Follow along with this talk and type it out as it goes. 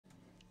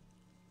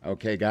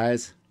Okay,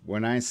 guys,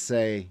 when I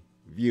say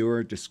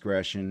viewer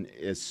discretion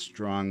is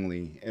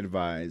strongly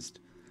advised,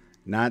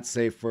 not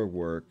safe for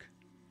work,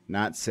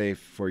 not safe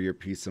for your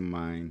peace of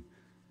mind,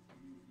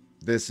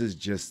 this is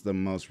just the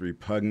most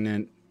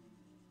repugnant.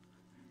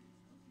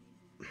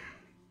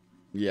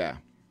 Yeah,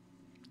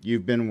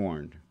 you've been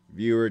warned.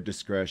 Viewer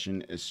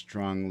discretion is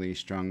strongly,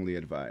 strongly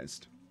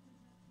advised.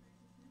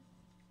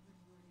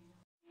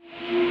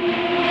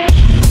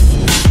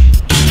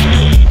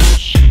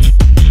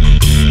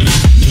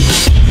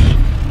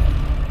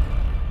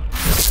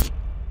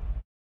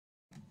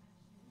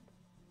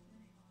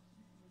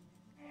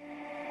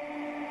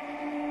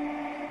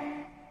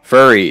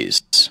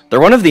 Furries.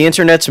 They're one of the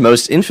internet's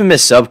most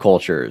infamous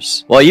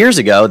subcultures. While years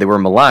ago they were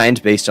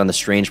maligned based on the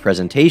strange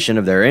presentation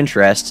of their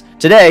interests,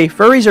 today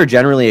furries are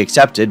generally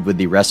accepted with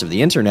the rest of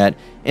the internet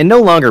and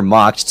no longer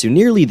mocked to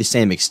nearly the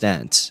same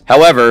extent.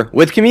 However,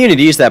 with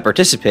communities that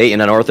participate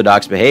in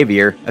unorthodox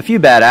behavior, a few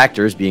bad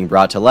actors being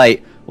brought to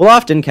light will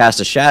often cast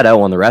a shadow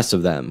on the rest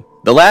of them.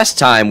 The last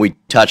time we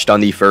touched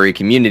on the furry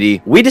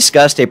community, we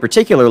discussed a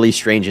particularly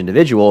strange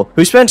individual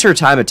who spent her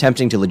time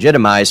attempting to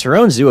legitimize her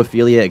own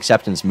zoophilia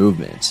acceptance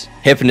movement.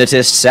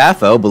 Hypnotist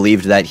Sappho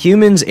believed that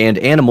humans and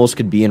animals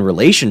could be in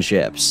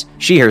relationships.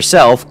 She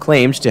herself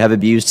claimed to have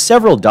abused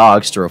several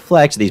dogs to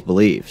reflect these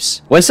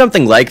beliefs. When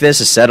something like this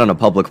is said on a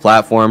public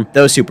platform,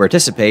 those who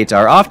participate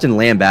are often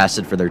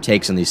lambasted for their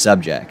takes on these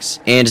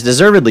subjects, and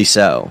deservedly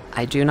so.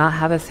 I do not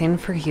have a thing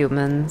for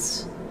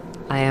humans.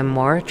 I am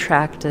more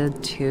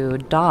attracted to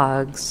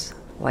dogs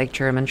like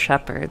German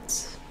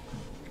Shepherds.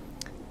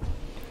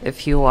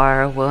 If you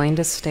are willing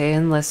to stay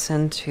and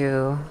listen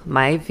to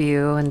my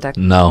view and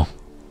No,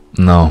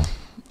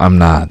 I'm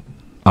not.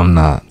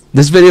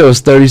 This video is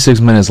 36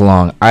 minutes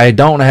long. I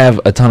don't have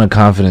a ton of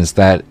confidence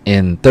that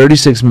in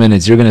 36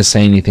 minutes you're gonna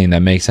say anything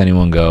that makes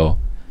anyone go,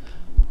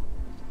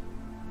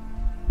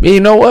 you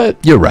know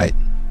what? You're right.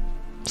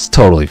 It's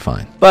totally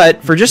fine.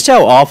 But for just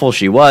how awful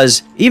she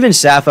was, even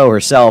Sappho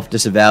herself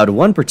disavowed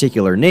one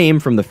particular name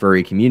from the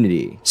furry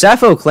community.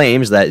 Sappho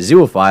claims that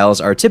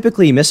zoophiles are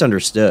typically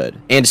misunderstood,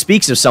 and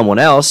speaks of someone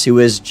else who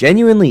is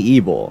genuinely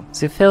evil.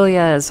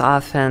 Zoophilia is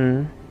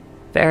often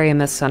very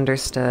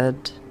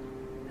misunderstood,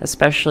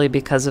 especially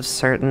because of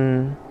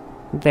certain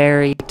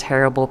very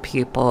terrible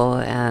people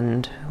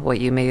and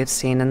what you may have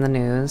seen in the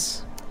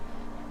news.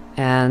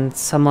 And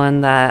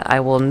someone that I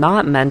will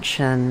not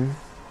mention,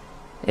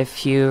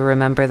 if you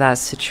remember that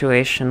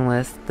situation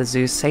with the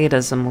zoo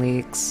sadism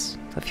leaks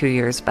a few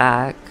years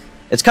back.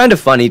 It's kind of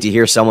funny to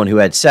hear someone who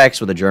had sex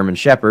with a German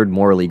Shepherd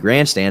morally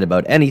grandstand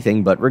about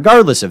anything, but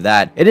regardless of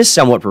that, it is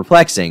somewhat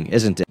perplexing,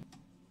 isn't it?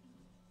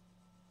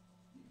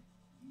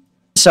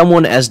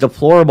 Someone as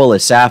deplorable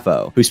as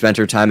Sappho, who spent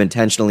her time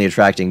intentionally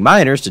attracting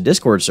minors to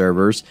Discord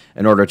servers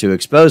in order to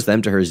expose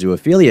them to her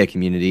zoophilia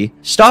community,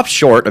 stopped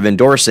short of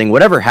endorsing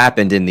whatever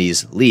happened in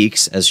these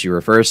leaks, as she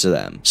refers to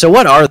them. So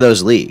what are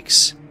those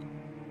leaks?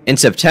 In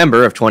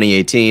September of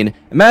 2018,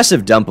 a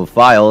massive dump of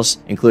files,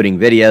 including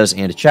videos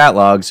and chat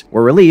logs,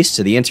 were released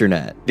to the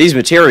internet. These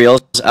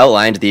materials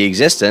outlined the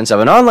existence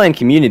of an online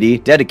community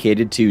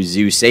dedicated to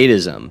zoo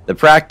sadism, the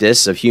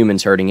practice of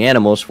humans hurting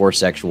animals for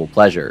sexual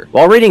pleasure.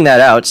 While reading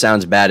that out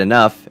sounds bad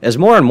enough, as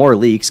more and more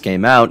leaks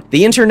came out,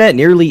 the internet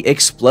nearly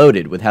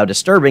exploded with how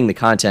disturbing the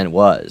content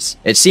was.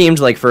 It seemed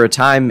like for a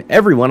time,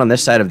 everyone on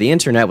this side of the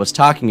internet was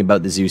talking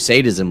about the zoo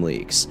sadism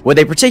leaks, with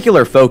a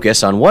particular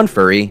focus on one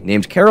furry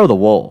named Caro the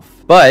Wolf.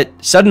 But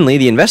suddenly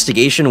the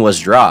investigation was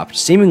dropped,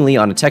 seemingly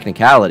on a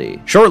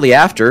technicality. Shortly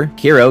after,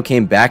 Kiro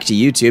came back to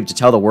YouTube to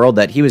tell the world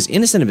that he was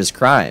innocent of his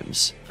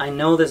crimes. I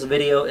know this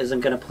video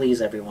isn't going to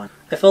please everyone.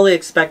 I fully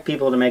expect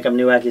people to make up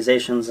new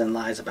accusations and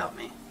lies about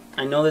me.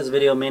 I know this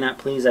video may not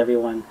please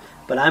everyone,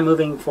 but I'm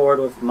moving forward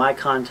with my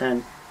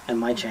content and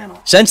my channel.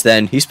 Since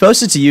then, he's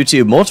posted to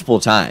YouTube multiple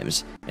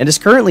times, and is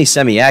currently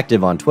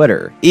semi-active on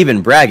Twitter,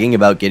 even bragging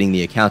about getting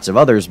the accounts of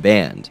others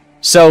banned.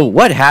 So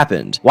what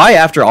happened? Why,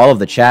 after all of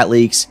the chat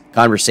leaks,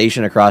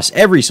 conversation across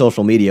every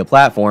social media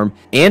platform,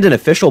 and an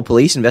official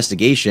police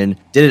investigation,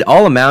 did it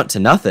all amount to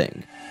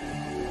nothing?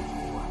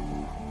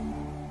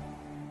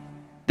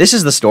 This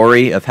is the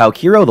story of how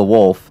Kiro the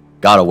Wolf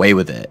got away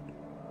with it.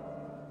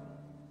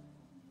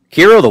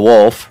 Kiro the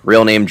Wolf,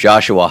 real name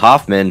Joshua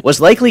Hoffman, was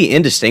likely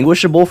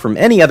indistinguishable from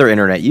any other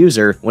internet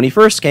user when he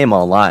first came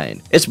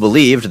online. It's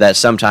believed that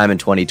sometime in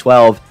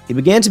 2012, he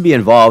began to be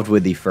involved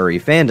with the furry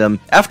fandom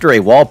after a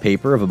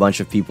wallpaper of a bunch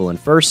of people in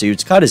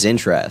fursuits caught his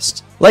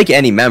interest. Like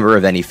any member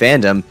of any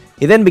fandom,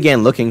 he then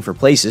began looking for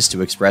places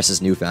to express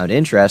his newfound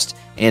interest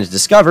and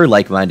discover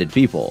like-minded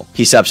people.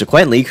 He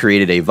subsequently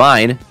created a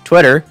Vine,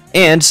 Twitter,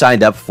 and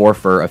signed up for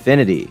Fur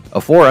Affinity,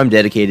 a forum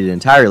dedicated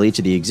entirely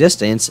to the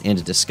existence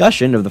and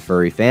discussion of the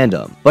furry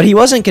fandom. But he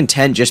wasn't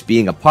content just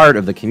being a part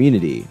of the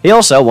community. He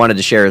also wanted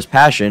to share his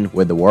passion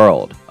with the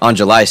world. On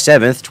July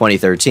 7th,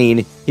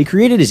 2013, he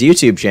created his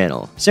YouTube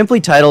channel, simply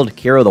titled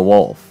Kiro the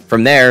Wolf.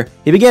 From there,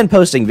 he began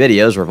posting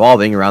videos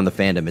revolving around the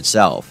fandom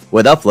itself,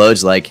 with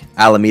uploads like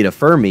Alameda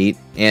Fur Meet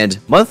and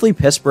monthly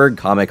Pittsburgh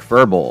Comic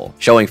Fur Bowl,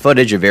 showing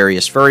footage of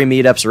various furry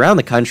meetups around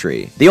the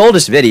country. The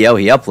oldest video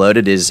he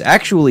uploaded is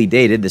actually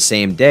dated the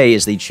same day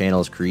as the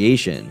channel's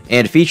creation,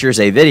 and features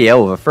a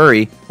video of a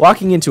furry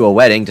walking into a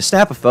wedding to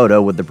snap a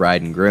photo with the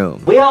bride and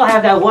groom. We all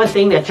have that one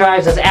thing that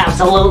drives us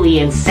absolutely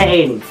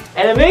insane,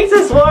 and it makes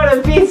us want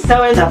to beat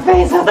so in the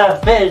face of the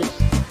fish.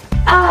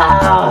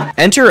 Ah!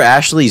 Enter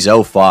Ashley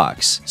Zoe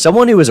Fox,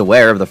 someone who was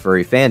aware of the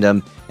furry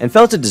fandom and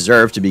felt it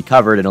deserved to be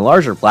covered in a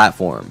larger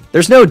platform.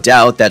 There's no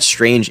doubt that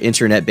strange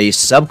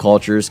internet-based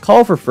subcultures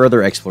call for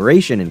further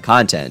exploration and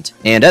content,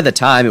 and at the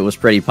time it was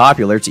pretty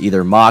popular to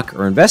either mock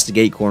or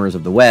investigate corners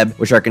of the web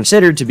which are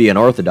considered to be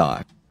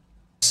unorthodox.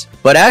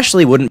 But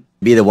Ashley wouldn't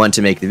be the one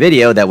to make the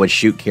video that would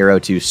shoot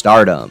Kiro to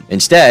stardom.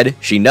 Instead,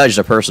 she nudged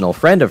a personal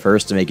friend of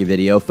hers to make a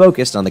video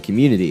focused on the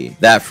community.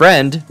 That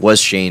friend was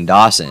Shane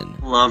Dawson.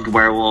 Loved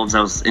werewolves.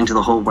 I was into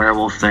the whole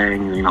werewolf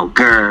thing, you know,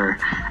 grr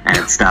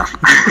and stuff.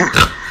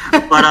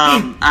 But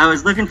I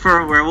was looking for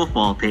a werewolf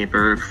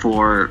wallpaper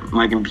for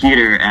my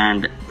computer,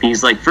 and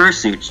these like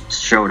fursuits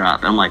showed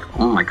up. I'm like,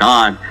 oh my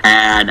god.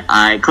 And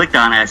I clicked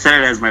on it. I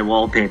set it as my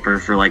wallpaper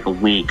for like a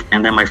week,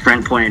 and then my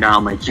friend pointed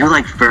out, like, you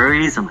like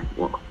furries? I'm like,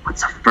 whoa,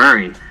 what's a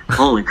furry?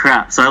 Holy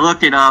crap. So I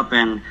looked it up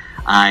and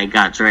I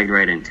got dragged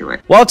right into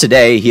it. While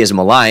today he is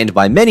maligned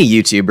by many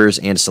YouTubers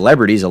and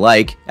celebrities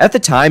alike, at the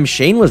time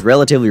Shane was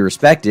relatively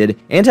respected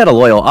and had a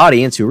loyal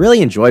audience who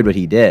really enjoyed what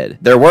he did.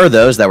 There were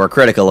those that were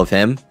critical of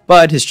him,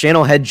 but his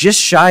channel had just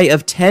shy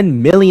of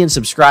 10 million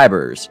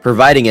subscribers,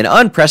 providing an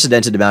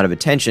unprecedented amount of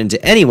attention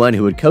to anyone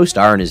who would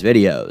co-star in his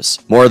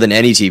videos. More than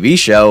any TV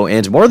show,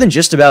 and more than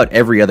just about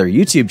every other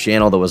YouTube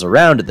channel that was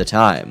around at the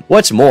time.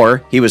 What's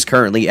more, he was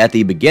currently at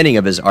the beginning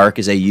of his arc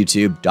as a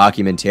YouTube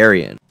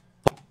documentarian,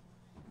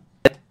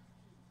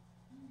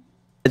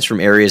 from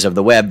areas of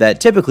the web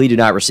that typically do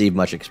not receive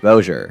much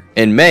exposure.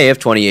 In May of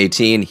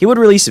 2018, he would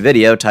release a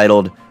video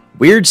titled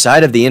Weird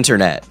Side of the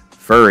Internet,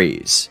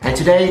 Furries. And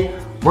today,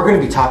 we're going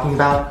to be talking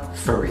about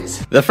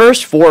furries. The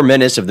first 4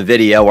 minutes of the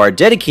video are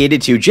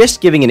dedicated to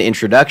just giving an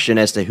introduction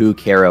as to who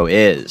Kiro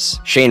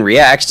is. Shane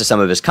reacts to some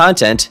of his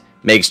content,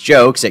 makes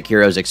jokes at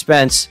Kiro's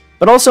expense,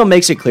 but also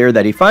makes it clear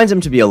that he finds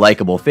him to be a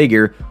likable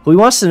figure who he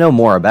wants to know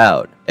more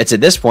about. It's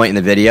at this point in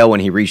the video when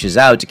he reaches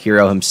out to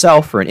Kiro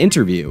himself for an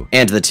interview,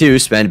 and the two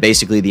spend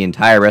basically the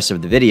entire rest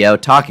of the video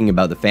talking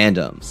about the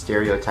fandom.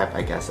 Stereotype,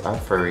 I guess,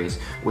 of furries,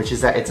 which is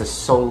that it's a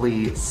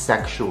solely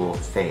sexual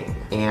thing.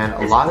 And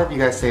a lot of you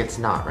guys say it's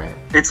not, right?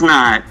 It's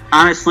not.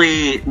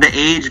 Honestly, the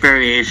age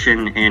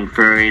variation in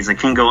furries, it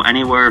can go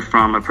anywhere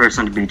from a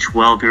person to be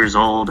 12 years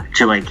old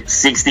to like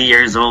 60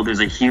 years old.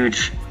 There's a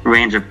huge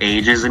range of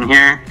ages in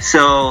here.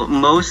 So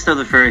most of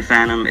the furry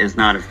fandom is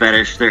not a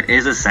fetish. There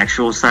is a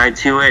sexual side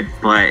to it,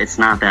 but it's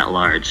not that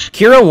large.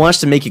 Kiro wants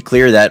to make it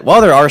clear that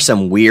while there are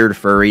some weird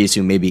furries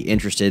who may be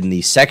interested in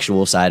the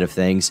sexual side of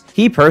things,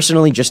 he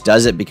personally just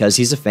does it because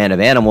he's a fan of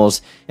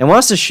animals and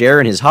wants to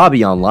share in his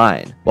hobby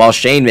online. While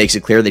Shane makes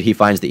it clear that he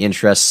finds the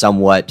interest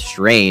somewhat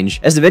strange,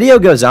 as the video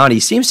goes on, he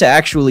seems to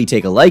actually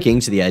take a liking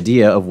to the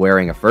idea of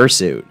wearing a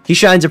fursuit. He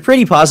shines a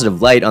pretty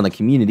positive light on the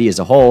community as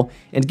a whole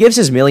and gives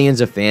his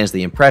millions of fans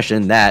the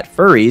impression that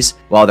furries,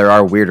 while there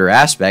are weirder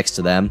aspects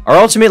to them, are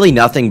ultimately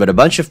nothing but a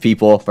bunch of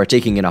people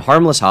partaking in a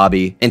harmless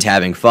hobby and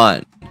having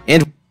fun.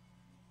 And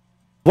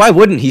why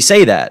wouldn't he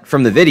say that?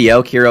 From the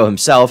video, Kiro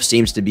himself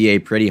seems to be a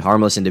pretty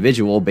harmless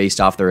individual based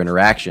off their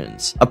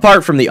interactions.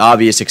 Apart from the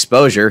obvious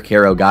exposure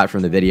Kiro got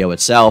from the video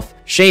itself,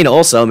 Shane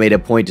also made a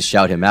point to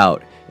shout him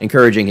out,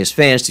 encouraging his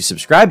fans to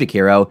subscribe to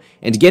Kiro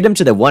and get him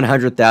to the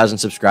 100,000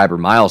 subscriber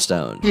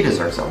milestone. He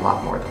deserves a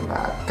lot more than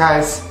that.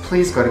 Guys,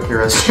 please go to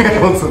Kiro's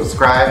channel and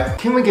subscribe.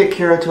 Can we get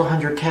Kiro to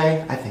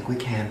 100K? I think we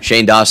can.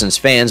 Shane Dawson's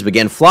fans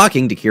began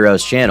flocking to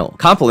Kiro's channel,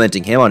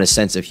 complimenting him on his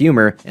sense of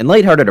humor and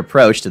lighthearted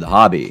approach to the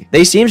hobby.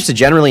 They seemed to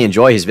generally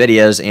enjoy his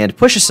videos and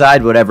push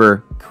aside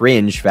whatever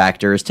cringe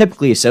factor is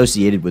typically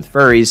associated with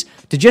furries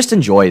to just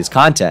enjoy his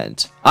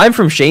content. I'm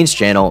from Shane's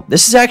channel.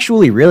 This is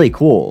actually really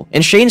cool.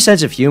 And Shane's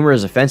sense of humor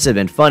is offensive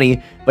and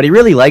funny, but he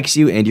really likes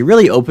you and you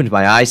really opened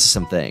my eyes to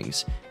some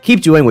things.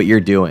 Keep doing what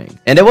you're doing.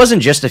 And it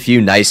wasn't just a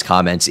few nice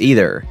comments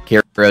either.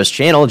 Kiro's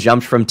channel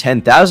jumped from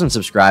 10,000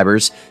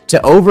 subscribers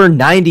to over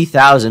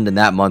 90,000 in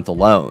that month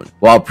alone.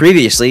 While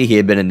previously he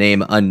had been a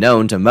name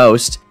unknown to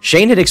most,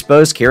 Shane had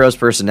exposed Kiro's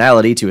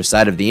personality to a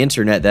side of the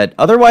internet that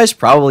otherwise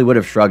probably would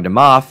have shrugged him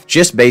off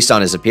just based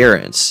on his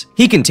appearance.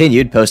 He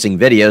continued posting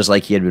videos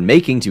like he had been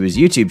making to his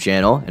YouTube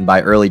channel, and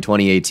by early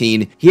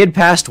 2018, he had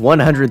passed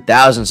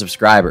 100,000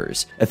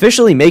 subscribers,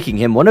 officially making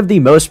him one of the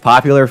most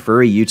popular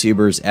furry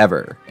YouTubers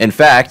ever. In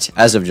fact,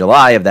 as of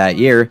July of that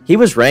year, he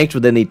was ranked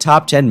within the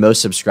top 10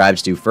 most subscribed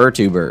comes to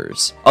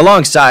furtubers,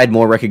 alongside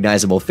more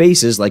recognizable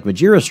faces like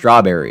Majira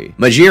Strawberry.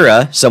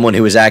 Majira, someone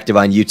who is active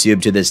on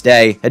YouTube to this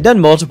day, had done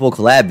multiple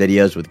collab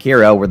videos with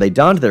Kiro where they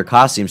donned their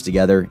costumes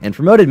together and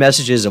promoted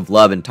messages of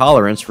love and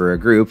tolerance for a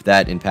group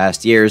that, in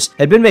past years,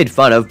 had been made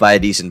fun of by a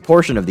decent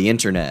portion of the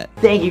internet.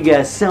 Thank you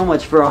guys so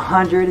much for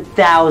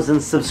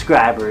 100,000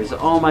 subscribers.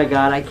 Oh my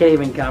god, I can't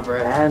even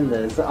comprehend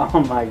this.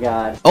 Oh my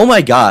god. Oh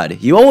my god,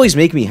 you always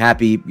make me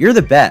happy. You're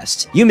the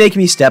best. You make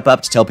me step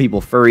up to tell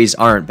people furries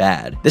aren't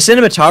bad. The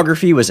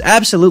cinematography was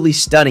absolutely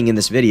stunning in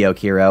this video,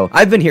 Kiro.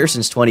 I've been here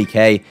since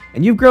 20k,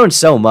 and you've grown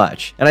so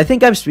much. And I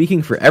think I'm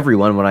speaking for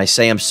everyone when I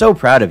say I'm so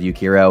proud of you,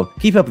 Kiro.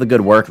 Keep up the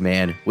good work,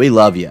 man. We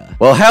love ya.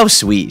 Well, how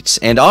sweet,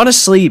 and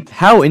honestly,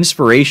 how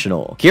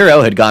inspirational.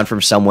 Kiro had gone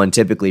from someone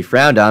typically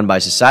frowned on by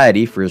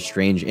society for his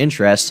strange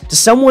interests to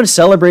someone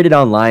celebrated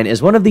online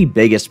as one of the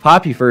biggest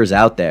poppy-furs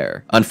out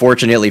there.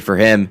 Unfortunately for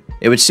him,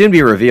 it would soon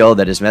be revealed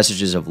that his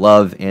messages of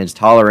love and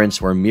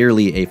tolerance were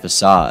merely a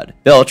facade,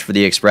 built for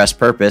the express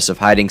purpose of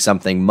hiding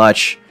something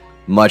much,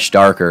 much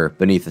darker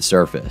beneath the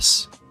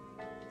surface.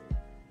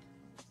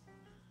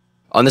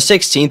 On the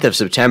 16th of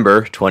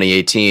September,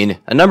 2018,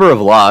 a number of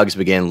logs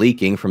began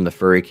leaking from the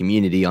furry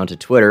community onto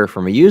Twitter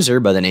from a user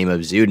by the name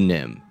of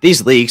Pseudonym.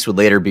 These leaks would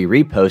later be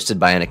reposted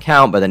by an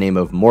account by the name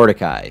of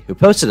Mordecai, who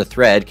posted a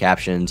thread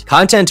captioned,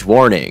 "Content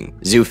warning,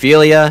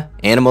 zoophilia,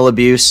 animal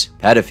abuse,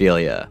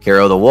 pedophilia.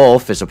 Kiro the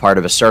Wolf is a part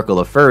of a circle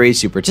of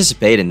furries who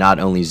participate in not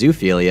only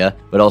zoophilia,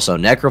 but also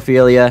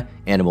necrophilia,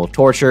 animal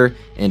torture,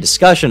 and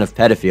discussion of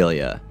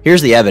pedophilia.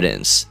 Here's the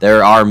evidence.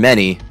 There are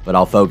many, but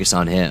I'll focus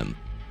on him."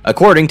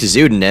 According to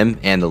Pseudonym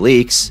and the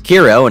leaks,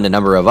 Kiro and a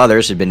number of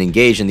others had been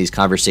engaged in these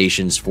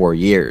conversations for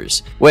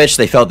years, which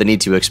they felt the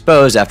need to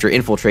expose after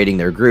infiltrating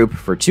their group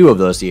for 2 of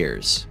those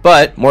years.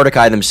 But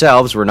Mordecai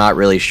themselves were not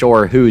really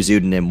sure who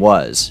Pseudonym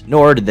was,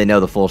 nor did they know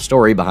the full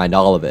story behind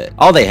all of it.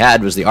 All they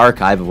had was the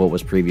archive of what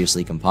was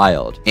previously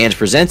compiled, and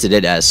presented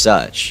it as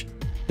such.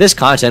 This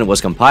content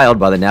was compiled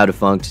by the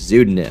now-defunct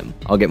Pseudonym.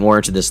 I'll get more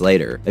into this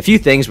later. A few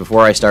things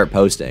before I start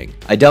posting.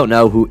 I don't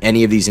know who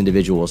any of these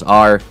individuals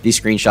are. These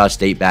screenshots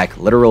date back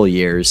literal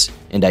years,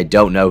 and I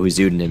don't know who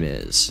Pseudonym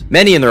is.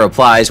 Many in the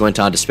replies went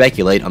on to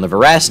speculate on the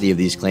veracity of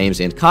these claims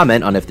and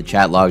comment on if the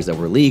chat logs that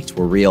were leaked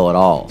were real at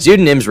all.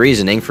 Pseudonym's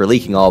reasoning for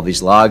leaking all of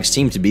these logs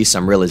seemed to be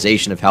some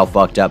realization of how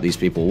fucked up these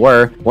people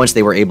were once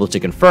they were able to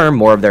confirm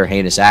more of their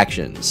heinous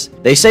actions.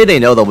 They say they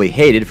know they'll be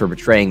hated for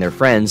betraying their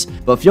friends,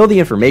 but feel the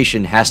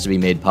information has to be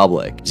made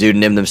public.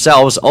 Pseudonym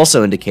themselves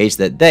also indicates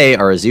that they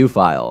are a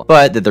zoophile,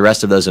 but that the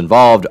rest of those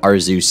involved are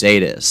zoo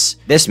sadists.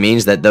 This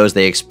means that those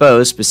they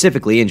expose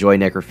specifically enjoy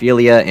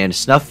necrophilia and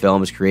snuff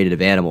films created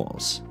of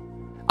animals.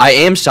 I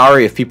am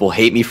sorry if people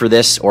hate me for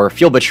this or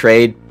feel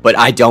betrayed, but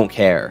I don't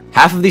care.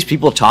 Half of these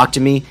people talk to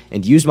me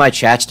and use my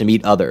chats to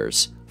meet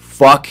others.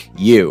 Fuck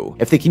you.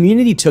 If the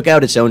community took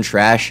out its own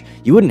trash,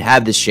 you wouldn't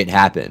have this shit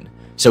happen.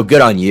 So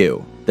good on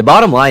you. The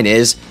bottom line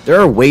is, there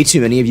are way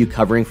too many of you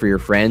covering for your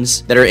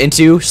friends that are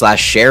into,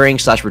 /sharing,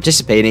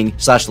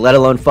 /participating, let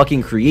alone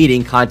fucking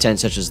creating content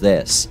such as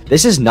this.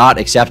 This is not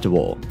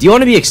acceptable. Do you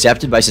want to be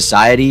accepted by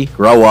society?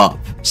 Grow up.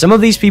 Some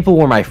of these people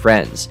were my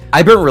friends.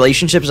 I burnt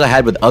relationships I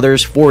had with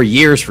others for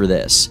years for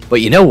this.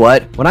 But you know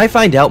what? When I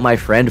find out my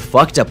friend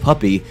fucked a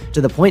puppy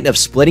to the point of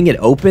splitting it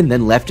open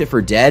then left it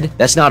for dead,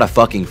 that's not a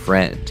fucking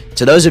friend.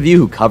 To those of you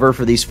who cover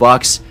for these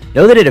fucks,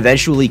 know that it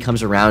eventually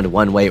comes around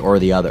one way or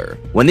the other.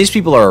 When these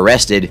people are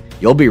arrested,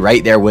 you'll be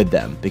right there with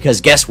them,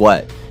 because guess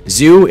what?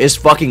 Zoo is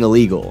fucking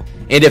illegal.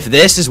 And if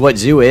this is what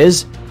zoo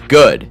is,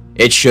 good.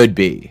 It should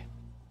be.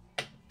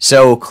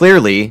 So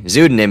clearly,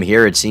 Pseudonym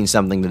here had seen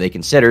something that they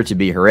consider to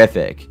be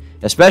horrific,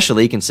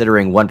 especially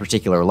considering one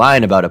particular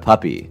line about a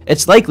puppy.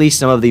 It's likely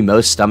some of the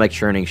most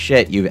stomach-churning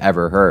shit you've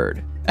ever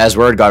heard. As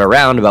word got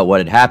around about what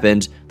had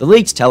happened, the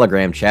leaked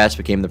Telegram chats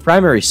became the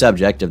primary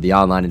subject of the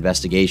online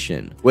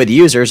investigation, with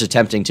users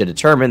attempting to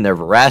determine their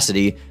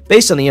veracity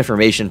based on the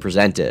information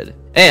presented.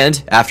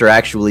 And, after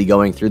actually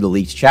going through the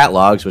leaked chat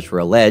logs which were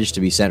alleged to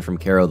be sent from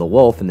Kiro the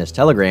Wolf in this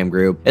Telegram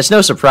group, it's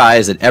no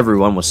surprise that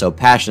everyone was so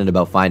passionate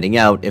about finding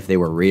out if they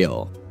were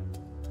real.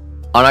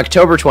 On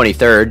October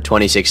 23rd,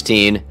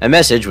 2016, a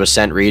message was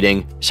sent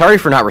reading, "Sorry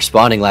for not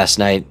responding last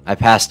night, I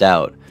passed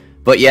out.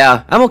 But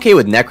yeah, I'm okay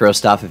with necro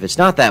stuff if it's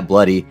not that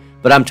bloody,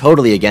 but I'm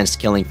totally against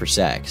killing for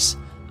sex.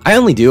 I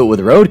only do it with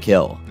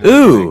roadkill.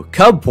 Ooh,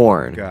 cub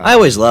porn. I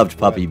always loved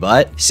puppy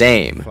butt.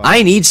 Same.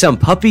 I need some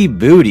puppy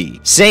booty.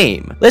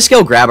 Same. Let's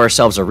go grab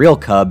ourselves a real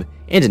cub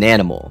and an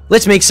animal.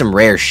 Let's make some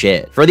rare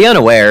shit." For the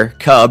unaware,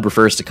 cub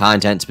refers to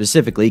content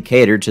specifically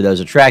catered to those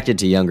attracted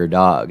to younger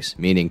dogs,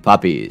 meaning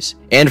puppies.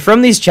 And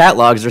from these chat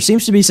logs, there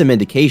seems to be some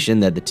indication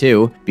that the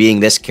two, being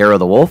this Kiro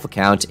the Wolf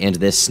account and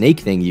this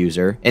Snake Thing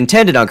user,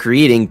 intended on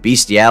creating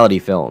bestiality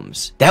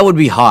films. That would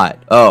be hot.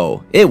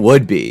 Oh, it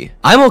would be.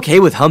 I'm okay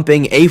with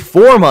humping a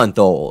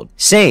 4-month-old.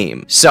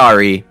 Same.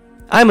 Sorry.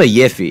 I'm a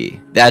Yiffy.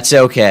 That's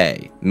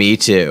okay. Me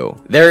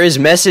too. There is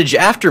message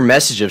after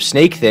message of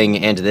Snake Thing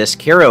and this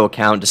Kiro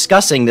account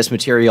discussing this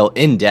material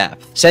in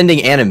depth,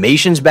 sending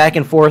animations back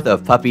and forth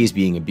of puppies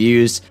being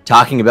abused,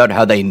 talking about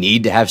how they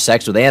need to have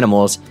sex with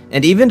animals,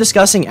 and even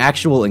discussing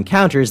actual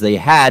encounters they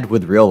had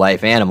with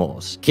real-life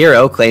animals.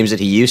 Kiro claims that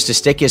he used to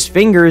stick his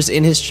fingers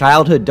in his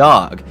childhood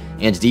dog,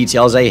 and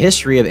details a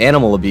history of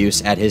animal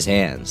abuse at his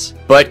hands.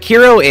 But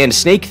Kiro and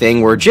Snake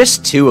Thing were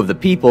just two of the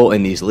people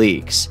in these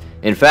leaks.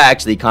 In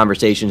fact, the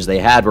conversations they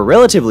had were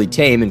relatively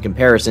tame in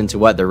comparison to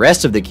what the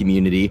rest of the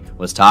community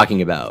was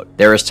talking about.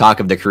 There was talk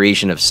of the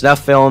creation of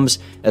snuff films,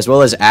 as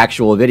well as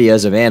actual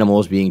videos of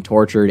animals being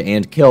tortured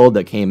and killed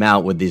that came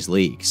out with these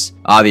leaks.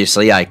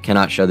 Obviously, I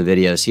cannot show the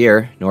videos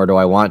here, nor do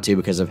I want to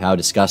because of how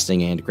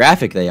disgusting and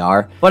graphic they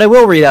are, but I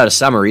will read out a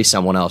summary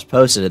someone else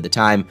posted at the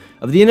time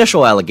of the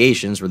initial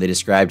allegations where they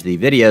described the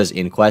videos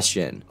in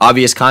question.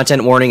 Obvious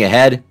content warning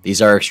ahead,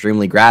 these are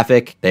extremely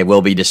graphic, they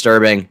will be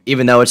disturbing,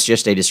 even though it's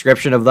just a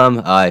description of them,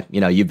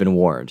 you've been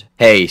warned.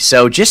 Hey,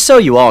 so just so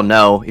you all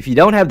know, if you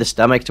don't have the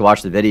stomach to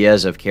watch the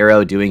videos of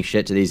Kiro doing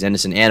shit to these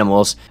innocent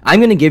animals, I'm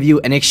gonna give you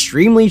an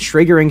extremely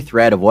triggering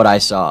thread of what I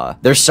saw.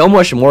 There's so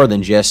much more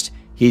than just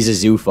he's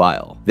a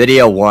zoophile.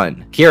 Video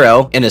 1.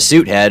 Kiro, in a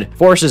suit head,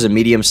 forces a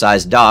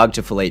medium-sized dog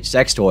to fillet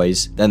sex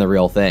toys, then the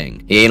real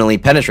thing. He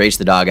anally penetrates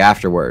the dog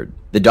afterward.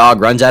 The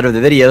dog runs out of the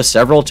video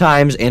several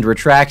times and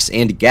retracts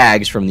and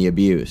gags from the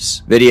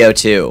abuse. Video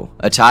 2.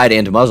 A tied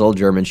and muzzled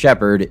German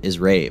Shepherd is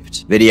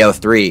raped. Video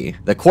 3.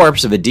 The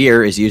corpse of a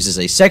deer is used as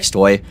a sex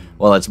toy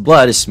while its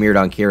blood is smeared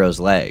on Kiro's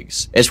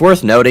legs. It's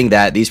worth noting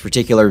that these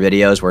particular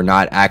videos were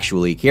not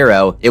actually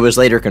Kiro, it was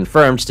later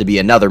confirmed to be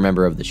another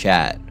member of the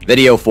chat.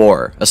 Video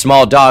 4. A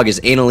small dog is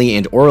anally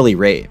and orally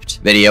raped.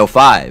 Video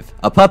 5.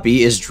 A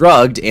puppy is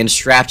drugged and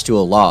strapped to a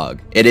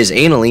log. It is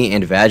anally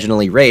and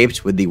vaginally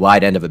raped with the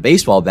wide end of a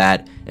baseball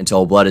bat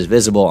until blood is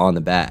visible on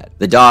the bat.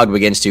 The dog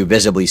begins to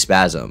visibly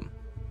spasm.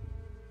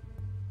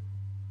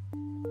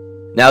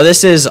 Now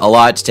this is a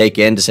lot to take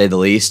in, to say the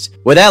least.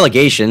 With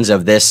allegations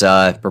of this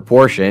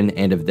proportion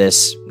and of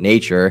this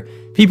nature,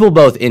 people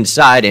both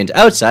inside and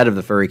outside of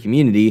the furry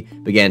community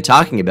began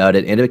talking about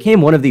it, and it became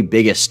one of the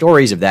biggest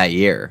stories of that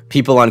year.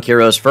 People on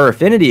Kiro's Fur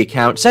Affinity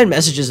account sent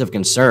messages of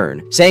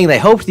concern, saying they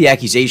hoped the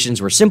accusations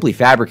were simply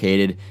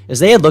fabricated as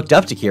they had looked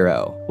up to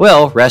Kiro.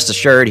 Well, rest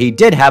assured, he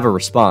did have a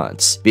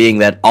response, being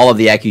that all of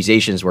the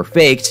accusations were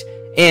faked,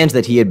 and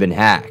that he had been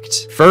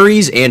hacked.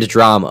 Furries and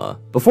drama.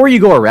 Before you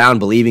go around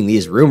believing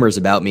these rumors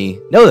about me,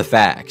 know the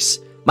facts.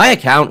 My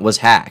account was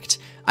hacked.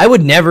 I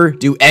would never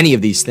do any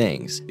of these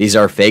things. These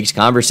are faked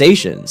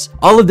conversations.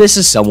 All of this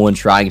is someone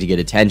trying to get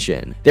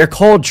attention. They're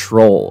called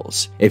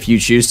trolls. If you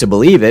choose to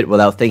believe it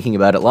without thinking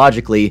about it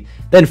logically,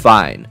 then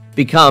fine.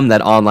 Become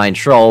that online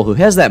troll who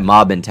has that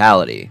mob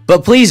mentality.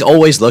 But please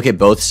always look at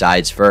both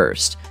sides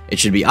first. It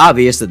should be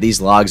obvious that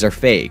these logs are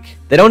fake.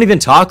 They don't even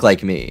talk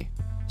like me.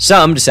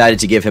 Some decided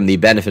to give him the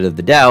benefit of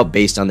the doubt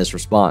based on this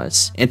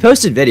response, and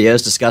posted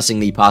videos discussing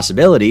the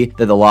possibility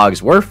that the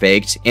logs were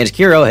faked and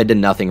Kiro had done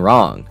nothing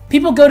wrong.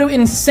 People go to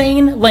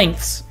insane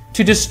lengths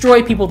to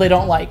destroy people they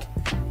don't like.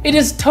 It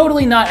is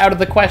totally not out of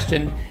the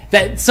question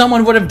that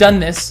someone would have done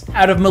this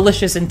out of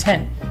malicious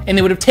intent, and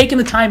they would have taken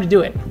the time to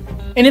do it.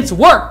 And it's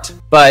worked!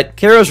 But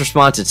Kiro's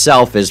response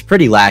itself is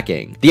pretty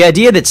lacking. The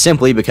idea that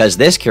simply because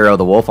this Kiro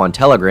the Wolf on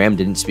Telegram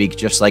didn't speak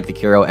just like the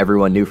Kiro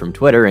everyone knew from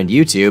Twitter and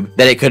YouTube,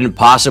 that it couldn't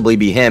possibly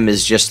be him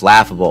is just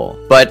laughable.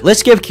 But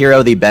let's give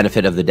Kiro the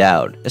benefit of the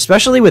doubt.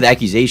 Especially with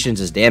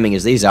accusations as damning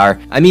as these are,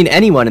 I mean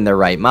anyone in their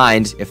right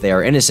mind, if they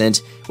are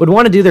innocent, would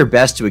want to do their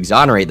best to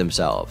exonerate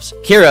themselves.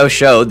 Kiro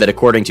showed that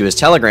according to his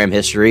Telegram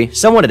history,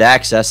 someone had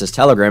accessed his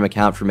Telegram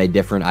account from a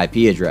different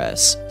IP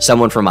address.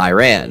 Someone from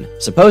Iran,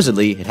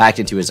 supposedly, had hacked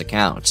into his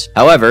account.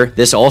 However,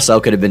 this also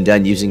could have been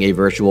done using a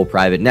virtual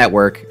private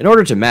network in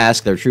order to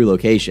mask their true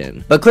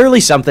location. But clearly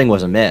something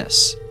was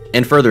amiss.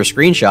 In further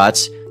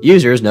screenshots,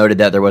 users noted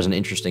that there was an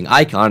interesting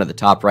icon at the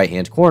top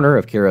right-hand corner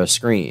of Kiro's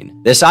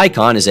screen. This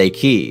icon is a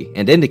key,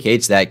 and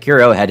indicates that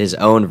Kiro had his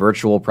own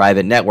virtual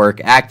private network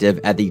active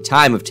at the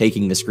time of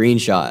taking the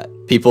screenshot.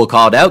 People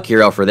called out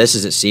Kiro for this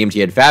as it seemed he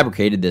had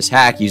fabricated this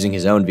hack using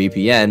his own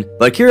VPN,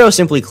 but Kiro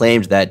simply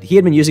claimed that he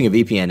had been using a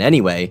VPN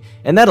anyway,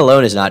 and that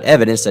alone is not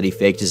evidence that he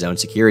faked his own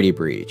security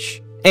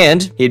breach.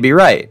 And he'd be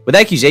right. With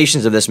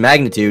accusations of this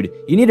magnitude,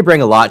 you need to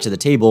bring a lot to the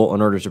table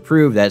in order to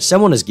prove that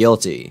someone is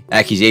guilty.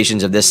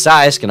 Accusations of this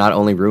size can not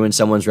only ruin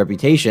someone's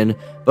reputation,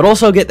 but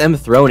also get them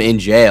thrown in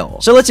jail.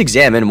 So let's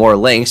examine more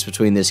links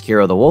between this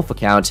Kiro the Wolf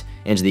account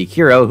and the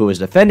Kiro who was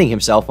defending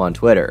himself on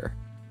Twitter.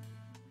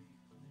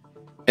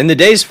 In the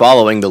days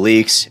following the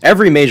leaks,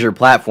 every major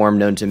platform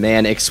known to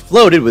man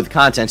exploded with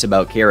content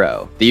about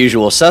Kiro. The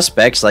usual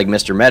suspects like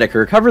Mr.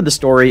 Medicare covered the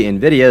story in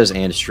videos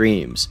and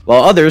streams,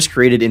 while others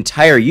created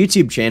entire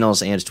YouTube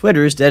channels and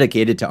Twitters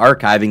dedicated to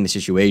archiving the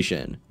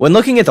situation. When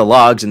looking at the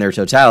logs in their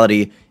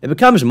totality, it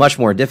becomes much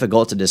more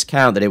difficult to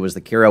discount that it was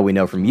the Kiro we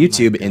know from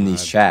YouTube in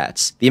these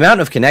chats. The amount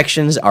of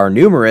connections are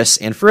numerous,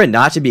 and for it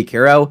not to be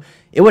Kiro,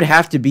 it would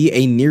have to be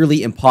a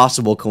nearly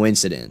impossible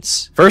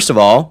coincidence. First of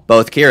all,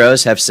 both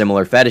Kiros have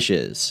similar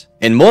fetishes.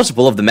 In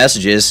multiple of the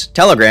messages,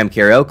 Telegram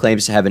Kiro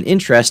claims to have an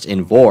interest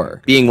in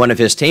vor, being one of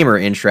his tamer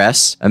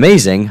interests.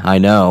 Amazing, I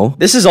know.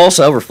 This is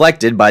also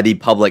reflected by the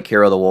public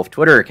Kiro the Wolf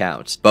Twitter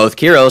account. Both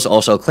Kiros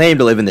also claim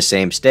to live in the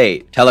same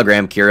state.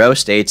 Telegram Kiro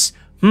states,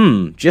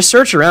 just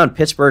search around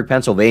Pittsburgh,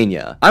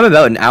 Pennsylvania. I'm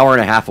about an hour and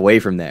a half away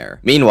from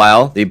there.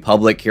 Meanwhile, the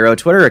public Kiro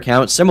Twitter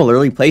account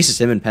similarly places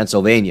him in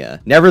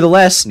Pennsylvania,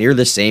 nevertheless near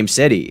the same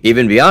city.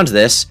 Even beyond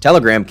this,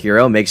 Telegram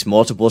Kiro makes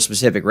multiple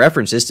specific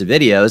references to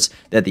videos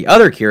that the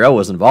other Kiro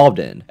was involved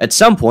in. At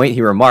some point,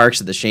 he remarks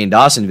that the Shane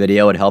Dawson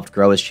video had helped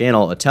grow his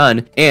channel a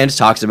ton, and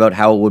talks about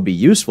how it would be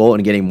useful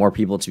in getting more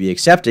people to be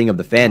accepting of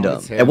the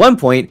fandom. At one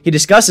point, he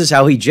discusses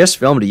how he just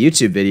filmed a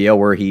YouTube video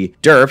where he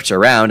derped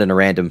around in a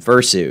random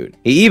fursuit.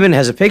 He even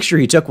has a picture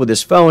he took with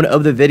his phone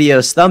of the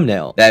video's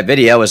thumbnail. That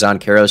video is on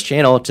Kiro's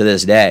channel to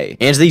this day,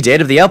 and the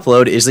date of the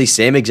upload is the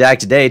same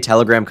exact day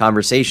Telegram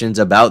conversations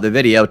about the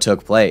video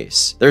took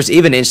place. There's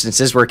even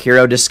instances where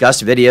Kiro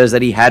discussed videos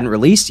that he hadn't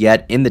released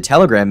yet in the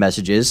Telegram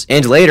messages,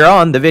 and later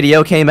on the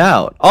video came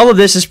out. All of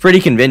this is pretty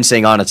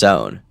convincing on its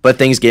own, but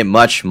things get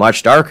much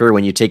darker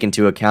when you take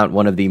into account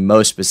one of the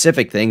most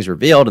specific things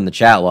revealed in the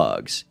chat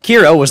logs.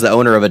 Kiro was the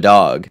owner of a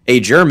dog,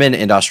 a German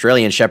and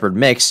Australian Shepherd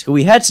mix who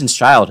he had since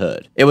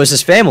childhood. It was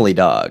his family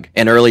dog.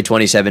 In early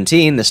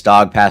 2017, this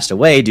dog passed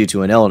away due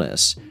to an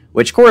illness,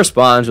 which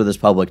corresponds with his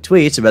public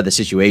tweets about the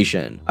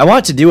situation. I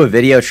want to do a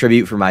video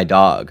tribute for my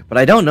dog, but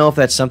I don't know if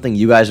that's something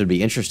you guys would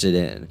be interested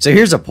in. So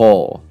here's a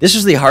poll. This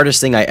was the hardest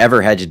thing I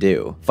ever had to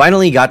do.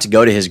 Finally got to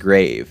go to his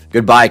grave.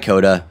 Goodbye,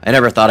 Coda. I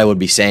never thought I would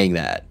be saying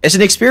that. It's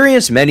an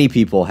experience many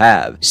people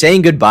have,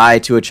 saying goodbye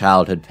to a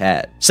childhood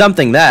pet.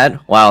 Something that,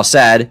 while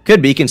sad,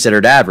 could be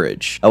considered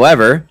average.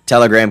 However,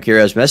 Telegram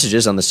Kiro's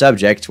messages on the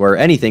subject were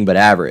anything but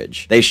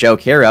average. They show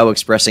Kiro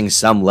expressing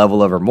some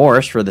level of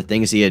remorse for the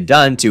things he had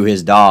done to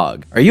his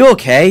dog. Are you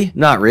okay?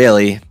 Not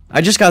really.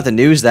 I just got the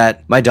news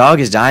that my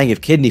dog is dying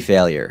of kidney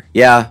failure.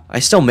 Yeah, I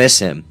still miss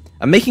him.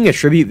 I'm making a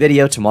tribute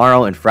video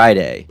tomorrow and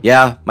Friday.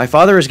 Yeah, my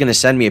father is going to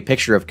send me a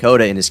picture of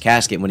Coda in his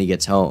casket when he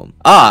gets home.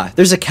 Ah,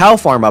 there's a cow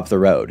farm up the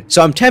road,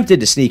 so I'm tempted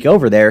to sneak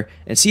over there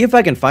and see if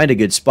I can find a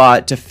good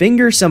spot to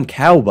finger some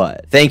cow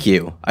butt. Thank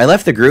you. I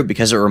left the group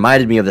because it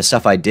reminded me of the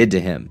stuff I did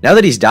to him. Now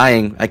that he's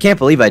dying, I can't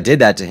believe I did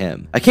that to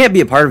him. I can't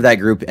be a part of that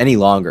group any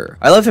longer.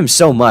 I love him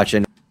so much,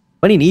 and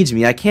when he needs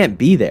me, I can't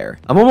be there.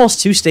 I'm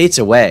almost 2 states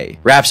away.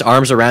 Wraps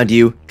arms around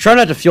you. Try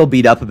not to feel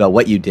beat up about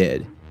what you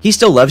did. He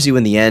still loves you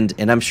in the end,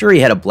 and I'm sure he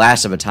had a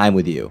blast of a time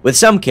with you. With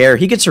some care,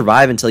 he could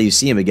survive until you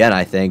see him again,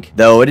 I think.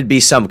 Though it'd be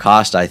some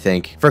cost, I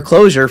think. For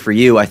closure for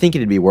you, I think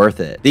it'd be worth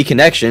it. The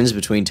connections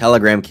between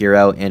Telegram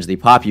Kiro and the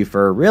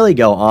Popufur really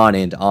go on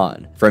and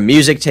on. From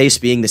music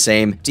taste being the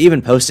same, to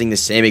even posting the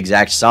same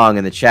exact song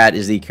in the chat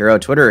as the Kiro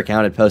Twitter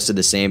account had posted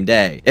the same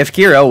day. If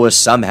Kiro was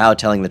somehow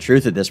telling the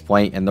truth at this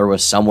point, and there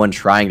was someone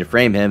trying to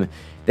frame him,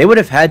 they would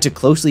have had to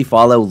closely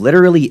follow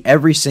literally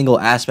every single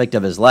aspect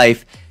of his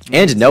life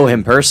and know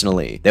him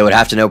personally. They would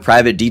have to know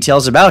private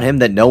details about him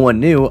that no one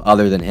knew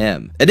other than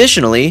him.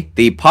 Additionally,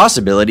 the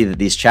possibility that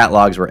these chat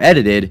logs were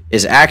edited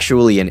is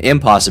actually an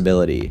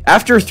impossibility.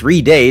 After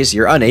 3 days,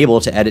 you're unable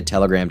to edit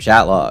Telegram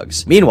chat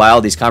logs. Meanwhile,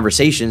 these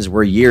conversations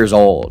were years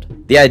old.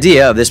 The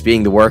idea of this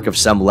being the work of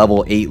some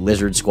level 8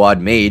 Lizard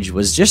Squad mage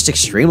was just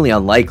extremely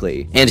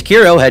unlikely, and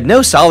Kiro had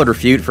no solid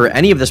refute for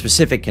any of the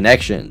specific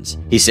connections.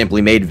 He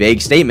simply made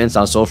vague statements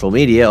on social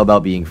media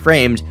about being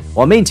framed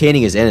while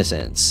maintaining his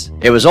innocence.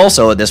 It was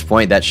also at this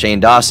point that Shane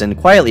Dawson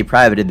quietly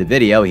privated the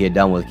video he had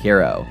done with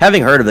Kiro,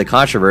 having heard of the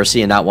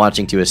controversy and not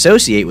wanting to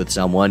associate with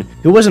someone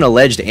who was an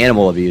alleged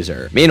animal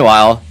abuser.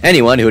 Meanwhile,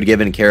 anyone who had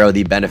given Kiro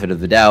the benefit of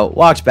the doubt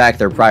walked back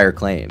their prior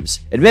claims,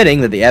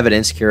 admitting that the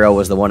evidence Kiro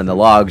was the one in the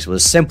logs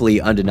was simply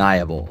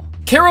undeniable.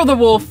 Kiro the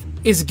Wolf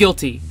is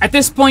guilty. At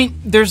this point,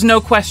 there's no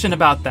question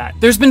about that.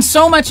 There's been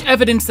so much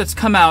evidence that's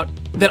come out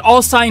that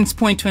all signs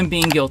point to him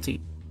being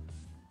guilty.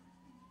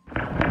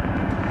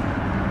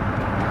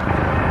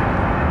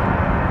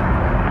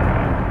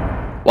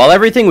 While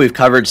everything we've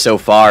covered so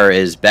far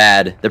is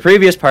bad, the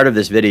previous part of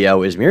this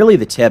video is merely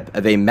the tip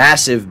of a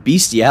massive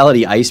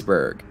bestiality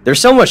iceberg. There's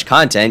so much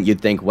content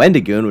you'd think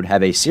Wendigoon would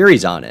have a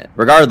series on it.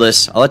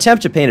 Regardless, I'll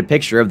attempt to paint a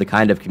picture of the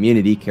kind of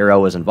community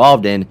Kiro was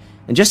involved in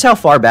and just how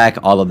far back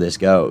all of this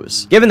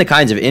goes. Given the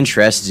kinds of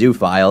interests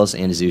zoophiles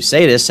and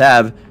zoosadists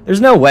have,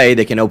 there's no way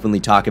they can openly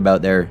talk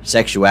about their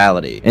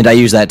sexuality, and I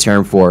use that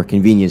term for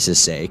convenience's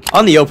sake,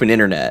 on the open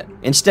internet.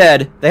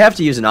 Instead, they have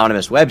to use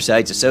anonymous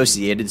websites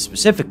associated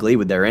specifically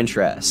with their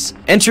interests.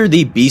 Enter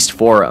the Beast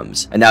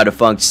Forums, a now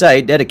defunct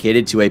site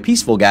dedicated to a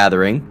peaceful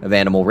gathering of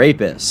animal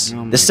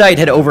rapists. The site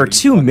had over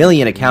 2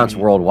 million accounts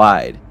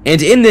worldwide.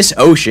 And in this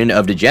ocean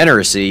of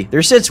degeneracy,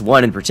 there sits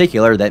one in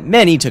particular that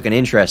many took an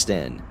interest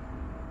in.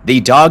 The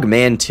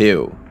Dogman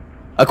 2.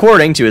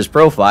 According to his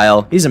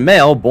profile, he's a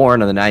male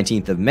born on the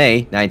 19th of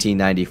May,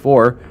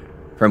 1994,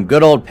 from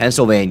good old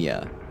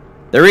Pennsylvania.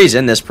 The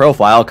reason this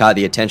profile caught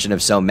the attention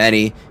of so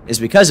many is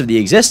because of the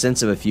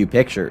existence of a few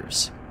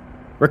pictures.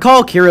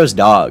 Recall Kiro's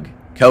dog,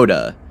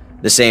 Coda,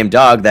 the same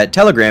dog that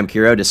Telegram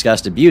Kiro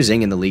discussed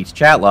abusing in the leaked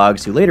chat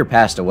logs, who later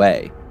passed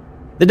away.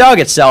 The dog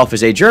itself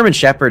is a German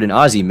Shepherd and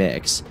Aussie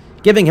mix,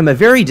 giving him a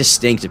very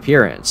distinct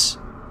appearance.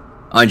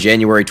 On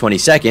January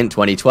 22nd,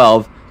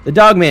 2012, the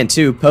Dogman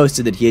 2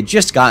 posted that he had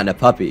just gotten a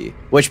puppy,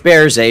 which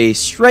bears a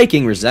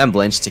striking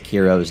resemblance to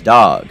Kiro's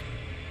dog.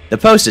 The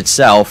post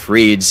itself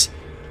reads,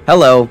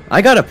 "Hello,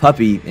 I got a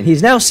puppy and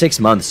he's now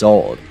 6 months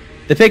old.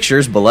 The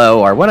pictures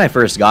below are when I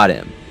first got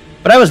him,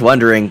 but I was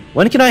wondering,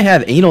 when can I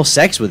have anal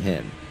sex with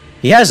him?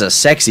 He has a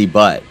sexy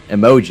butt,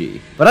 emoji,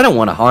 but I don't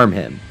want to harm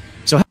him.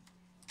 So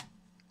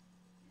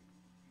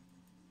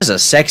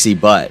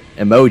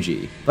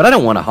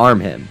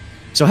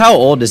how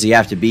old does he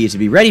have to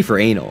be ready for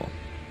anal?"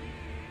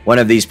 One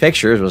of these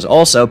pictures was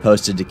also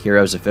posted to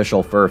Kiro's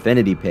official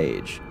Furfinity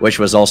page, which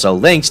was also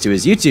linked to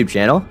his YouTube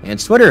channel and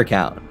Twitter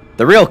account.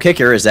 The real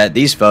kicker is that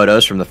these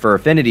photos from the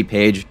Furfinity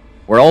page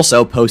were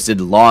also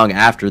posted long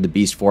after the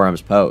Beast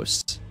Forum's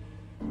posts.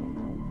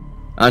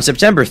 On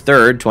September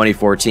 3rd,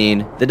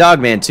 2014, the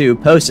Dogman 2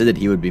 posted that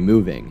he would be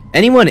moving.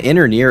 "Anyone in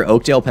or near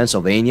Oakdale,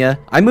 Pennsylvania?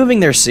 I'm moving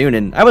there soon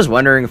and I was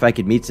wondering if I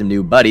could meet some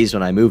new buddies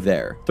when I move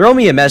there. Throw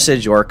me a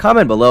message or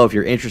comment below if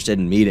you're interested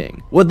in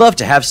meeting. Would love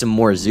to have some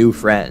more zoo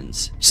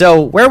friends." So,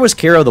 where was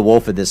Kiro the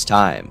Wolf at this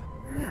time?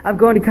 "I'm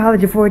going to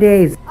college in 4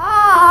 days.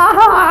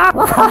 I'm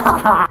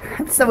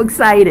so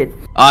excited."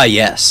 Ah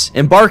yes,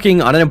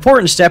 embarking on an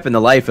important step in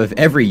the life of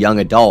every young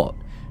adult.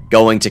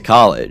 Going to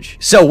college.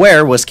 So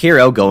where was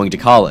Kiro going to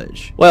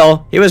college?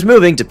 Well, he was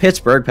moving to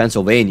Pittsburgh,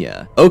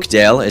 Pennsylvania.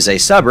 Oakdale is a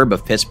suburb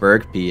of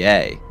Pittsburgh,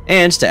 PA.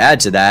 And to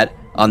add to that,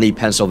 on the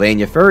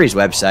Pennsylvania Furries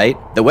website,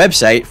 the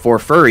website for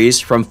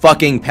furries from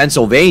fucking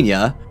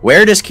Pennsylvania,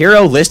 where does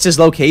Kiro list his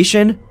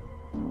location?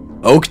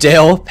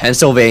 Oakdale,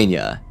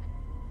 Pennsylvania.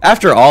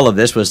 After all of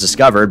this was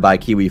discovered by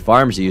Kiwi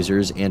Farms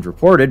users and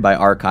reported by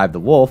Archive the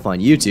Wolf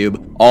on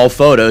YouTube, all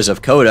photos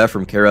of Coda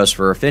from Kiro's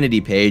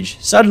Furfinity page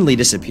suddenly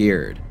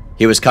disappeared.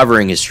 He was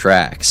covering his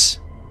tracks.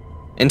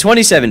 In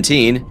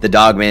 2017, the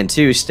Dogman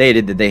 2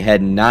 stated that they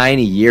had 9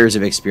 years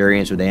of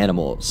experience with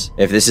animals.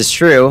 If this is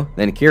true,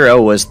 then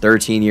Kiro was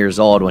 13 years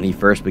old when he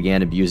first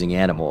began abusing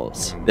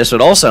animals. This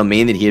would also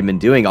mean that he had been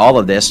doing all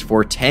of this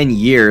for 10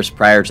 years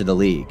prior to the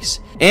leaks,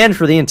 and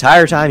for the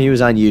entire time he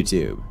was on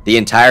YouTube. The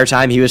entire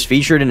time he was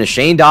featured in a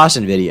Shane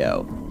Dawson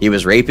video. He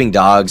was raping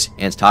dogs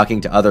and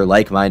talking to other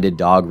like-minded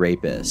dog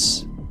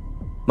rapists.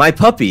 My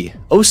puppy,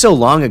 oh so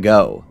long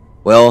ago.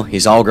 Well,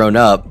 he's all grown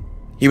up.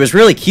 He was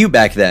really cute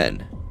back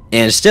then,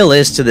 and still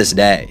is to this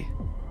day.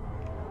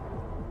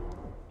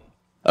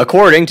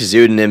 According to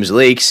Pseudonym's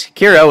leaks,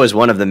 Kiro is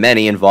one of the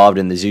many involved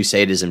in the zoo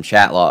sadism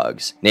chat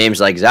logs. Names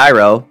like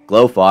Zyro,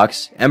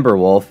 Glowfox,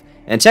 Emberwolf,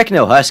 and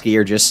Techno Husky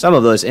are just some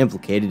of those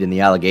implicated in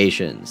the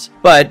allegations.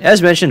 But,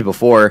 as mentioned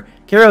before,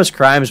 Kiro's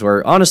crimes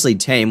were honestly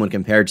tame when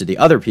compared to the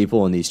other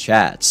people in these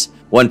chats.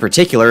 One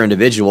particular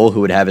individual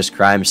who would have his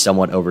crimes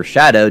somewhat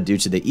overshadowed due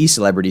to the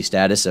e-celebrity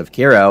status of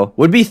Kiro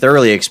would be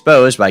thoroughly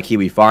exposed by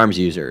Kiwi Farms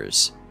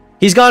users.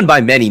 He's gone by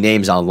many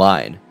names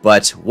online,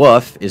 but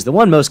Woof is the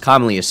one most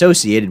commonly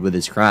associated with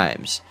his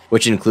crimes,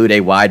 which include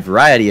a wide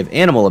variety of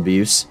animal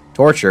abuse,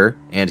 torture,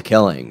 and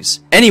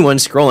killings. Anyone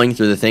scrolling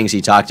through the things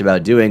he talked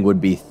about doing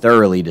would be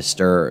thoroughly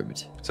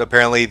disturbed. So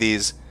apparently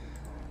these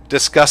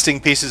disgusting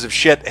pieces of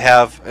shit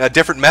have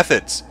different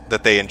methods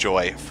that they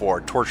enjoy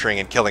for torturing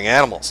and killing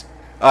animals.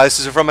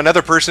 This is from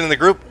another person in the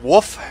group.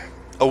 Wolf,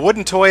 a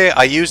wooden toy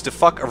I used to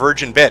fuck a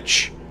virgin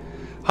bitch.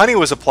 Honey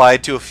was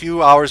applied to a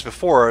few hours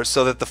before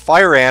so that the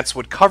fire ants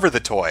would cover the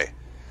toy.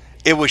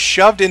 It was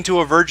shoved into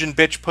a virgin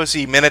bitch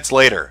pussy minutes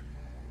later.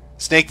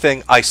 Snake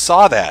thing, I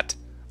saw that.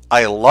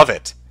 I love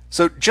it.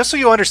 So just so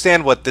you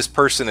understand what this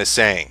person is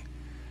saying,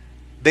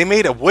 they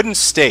made a wooden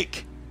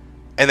stake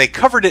and they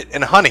covered it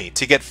in honey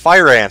to get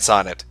fire ants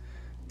on it.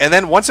 And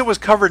then once it was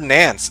covered in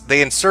ants,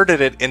 they inserted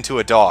it into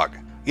a dog.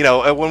 You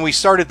know, when we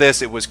started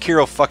this, it was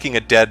Kiro fucking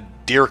a dead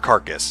deer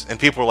carcass. And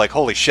people were like,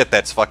 holy shit,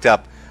 that's fucked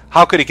up.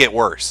 How could it get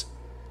worse?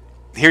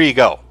 Here you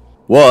go.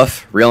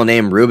 Wolf, real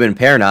name Ruben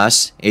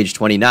Pernas, age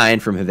 29,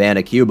 from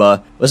Havana,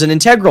 Cuba, was an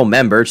integral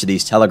member to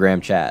these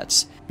Telegram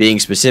chats, being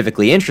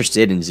specifically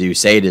interested in zoo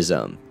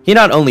sadism. He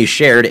not only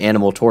shared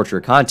animal torture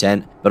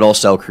content, but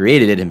also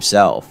created it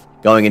himself,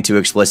 going into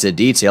explicit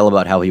detail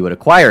about how he would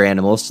acquire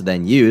animals to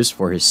then use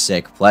for his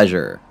sick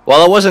pleasure.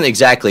 While it wasn't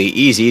exactly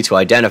easy to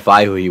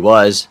identify who he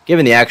was,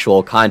 given the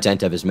actual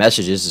content of his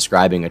messages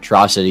describing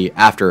atrocity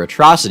after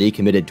atrocity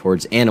committed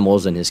towards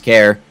animals in his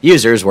care,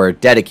 users were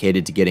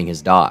dedicated to getting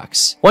his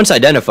docs. Once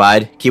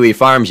identified, Kiwi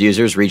Farms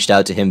users reached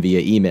out to him via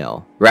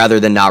email. Rather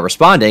than not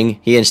responding,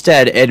 he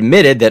instead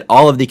admitted that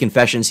all of the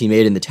confessions he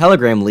made in the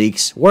Telegram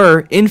leaks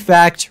were, in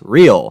fact,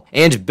 real,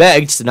 and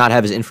begged to not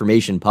have his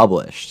information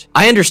published.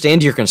 I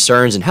understand your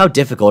concerns and how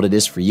difficult it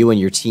is for you and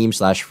your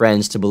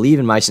team/friends to believe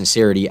in my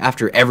sincerity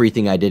after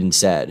everything I did and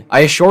said.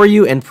 I assure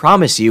you and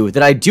promise you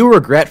that I do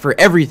regret for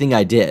everything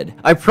I did.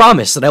 I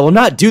promise that I will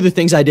not do the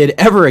things I did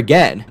ever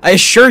again. I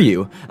assure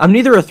you, I'm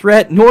neither a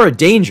threat nor a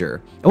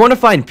danger. I want to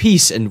find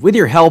peace and, with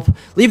your help,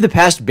 leave the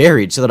past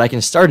buried so that I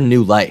can start a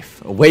new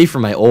life, away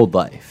from my old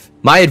life.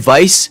 My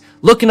advice?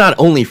 Look not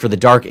only for the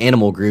dark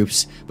animal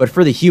groups, but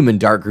for the human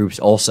dark groups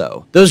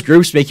also. Those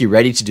groups make you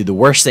ready to do the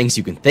worst things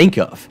you can think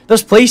of.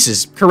 Those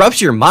places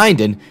corrupt your mind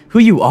and who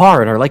you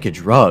are and are like a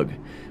drug.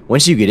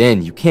 Once you get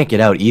in, you can't get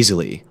out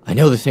easily. I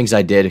know the things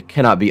I did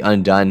cannot be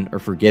undone or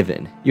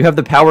forgiven. You have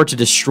the power to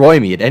destroy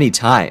me at any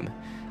time.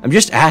 I'm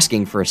just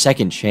asking for a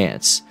second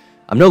chance.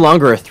 I'm no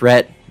longer a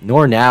threat,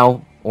 nor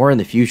now, or in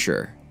the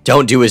future.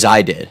 Don't do as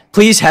I did.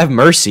 Please have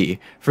mercy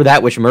for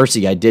that which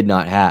mercy I did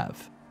not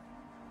have.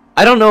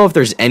 I don't know if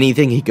there's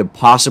anything he could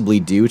possibly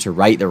do to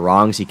right the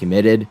wrongs he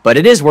committed, but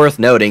it is worth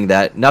noting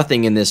that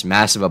nothing in this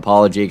massive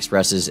apology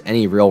expresses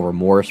any real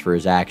remorse for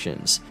his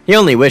actions. He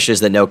only wishes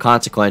that no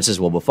consequences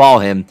will befall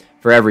him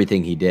for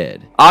everything he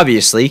did.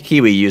 Obviously,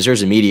 Kiwi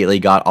users immediately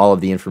got all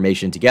of the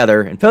information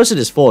together and posted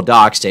his full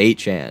docs to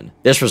 8chan.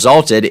 This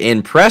resulted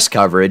in press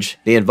coverage,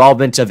 the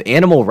involvement of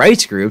animal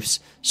rights groups,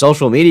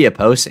 social media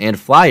posts and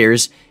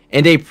flyers,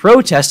 and a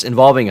protest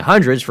involving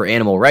hundreds for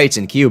animal rights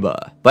in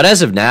Cuba. But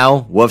as of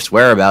now, Wolf's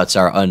whereabouts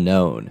are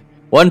unknown.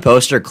 One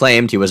poster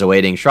claimed he was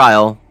awaiting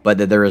trial, but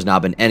that there has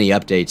not been any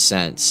updates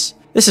since.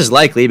 This is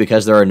likely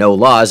because there are no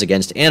laws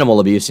against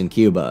animal abuse in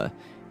Cuba,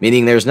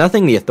 meaning there's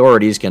nothing the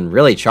authorities can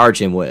really charge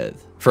him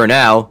with. For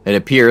now, it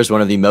appears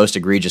one of the most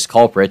egregious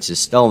culprits is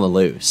still on the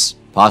loose,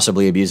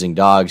 possibly abusing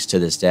dogs to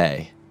this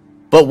day.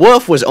 But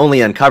Wolf was only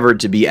uncovered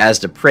to be as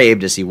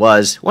depraved as he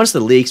was once the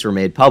leaks were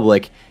made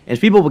public and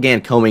people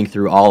began combing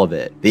through all of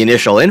it. The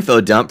initial info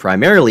dump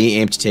primarily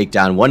aimed to take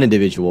down one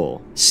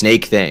individual,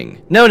 Snake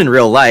Thing, known in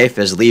real life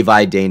as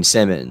Levi Dane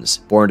Simmons,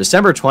 born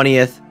December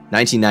 20th,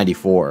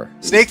 1994.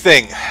 Snake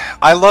Thing,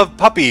 I love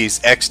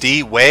puppies,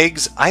 XD,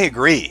 Wags, I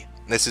agree.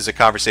 This is a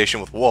conversation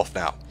with Wolf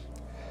now.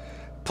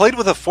 Played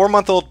with a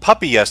 4-month-old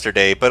puppy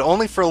yesterday, but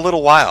only for a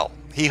little while.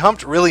 He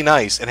humped really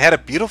nice and had a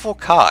beautiful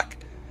cock.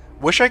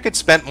 Wish I could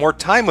spend more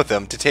time with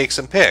him to take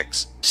some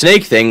pics.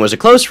 Snake Thing was a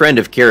close friend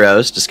of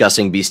Kiro's,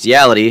 discussing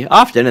bestiality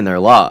often in their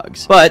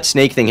logs. But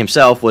Snake Thing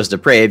himself was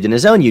depraved in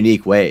his own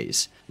unique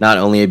ways, not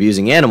only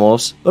abusing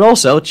animals, but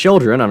also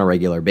children on a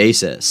regular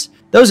basis.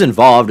 Those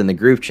involved in the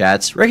group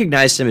chats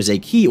recognized him as a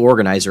key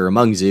organizer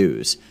among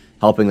zoos,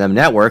 helping them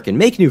network and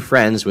make new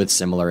friends with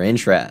similar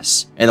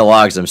interests. In the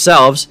logs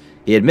themselves,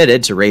 he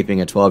admitted to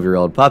raping a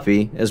 12-year-old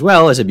puppy, as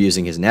well as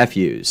abusing his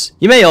nephews.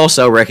 You may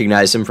also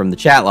recognize him from the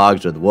chat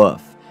logs with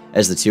Wolf,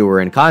 as the two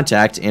were in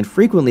contact and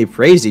frequently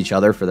praised each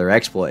other for their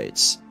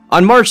exploits.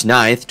 On March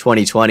 9th,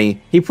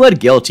 2020, he pled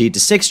guilty to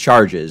 6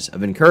 charges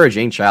of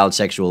encouraging child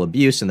sexual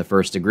abuse in the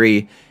first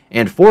degree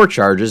and 4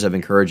 charges of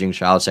encouraging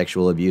child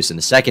sexual abuse in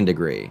the second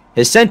degree.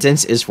 His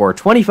sentence is for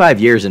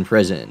 25 years in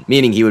prison,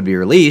 meaning he would be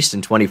released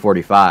in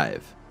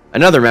 2045.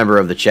 Another member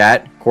of the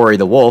chat, Corey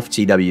the Wolf,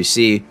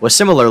 TWC, was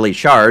similarly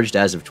charged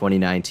as of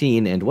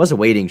 2019 and was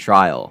awaiting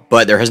trial,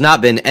 but there has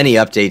not been any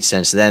updates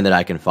since then that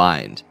I can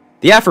find.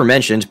 The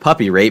aforementioned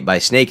puppy rape by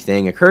Snake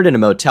Thing occurred in a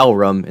motel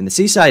room in the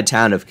seaside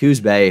town of Coos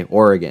Bay,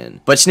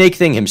 Oregon. But Snake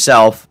Thing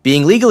himself,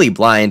 being legally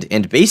blind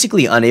and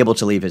basically unable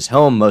to leave his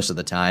home most of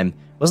the time,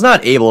 was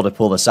not able to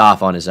pull this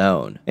off on his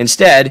own.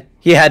 Instead,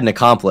 he had an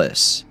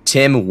accomplice,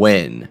 Tim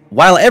Wynn.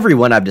 While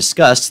everyone I've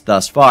discussed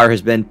thus far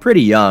has been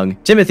pretty young,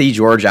 Timothy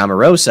George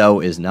Amoroso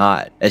is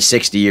not. At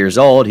 60 years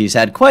old, he's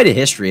had quite a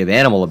history of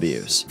animal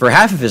abuse. For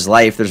half of his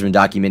life, there's been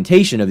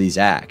documentation of these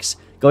acts,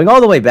 going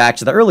all the way back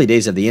to the early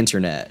days of the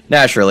internet.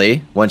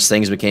 Naturally, once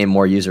things became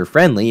more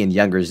user-friendly and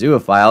younger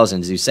zoophiles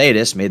and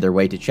zoosadists made their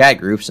way to chat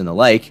groups and the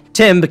like,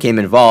 Tim became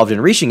involved in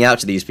reaching out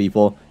to these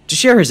people to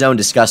share his own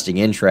disgusting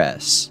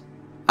interests.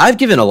 I've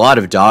given a lot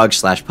of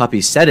dog/puppy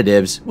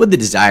sedatives with the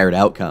desired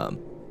outcome.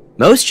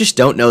 Most just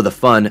don't know the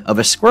fun of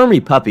a squirmy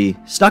puppy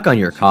stuck on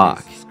your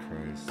cock.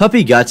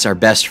 Puppy guts are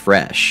best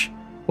fresh.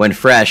 When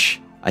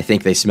fresh, I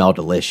think they smell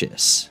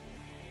delicious.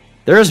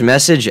 There is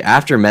message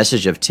after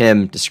message of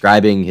Tim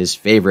describing his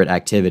favorite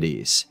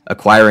activities: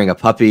 acquiring a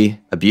puppy,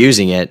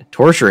 abusing it,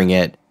 torturing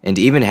it, and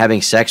even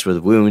having sex with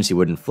wounds he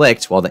would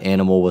inflict while the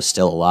animal was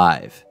still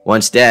alive.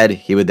 Once dead,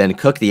 he would then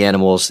cook the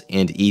animals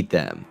and eat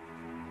them.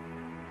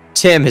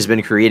 Tim has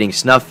been creating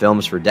snuff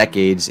films for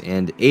decades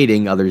and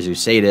aiding other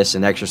zoosadists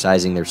in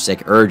exercising their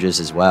sick urges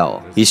as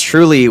well. He's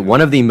truly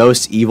one of the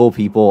most evil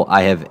people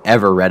I have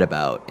ever read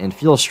about and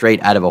feels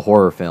straight out of a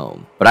horror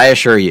film. But I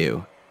assure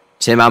you,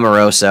 Tim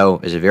Amoroso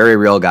is a very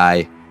real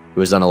guy who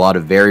has done a lot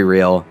of very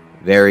real,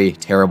 very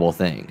terrible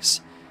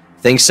things.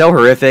 Things so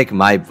horrific,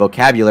 my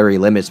vocabulary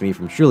limits me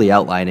from truly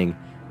outlining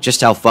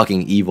just how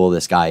fucking evil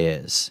this guy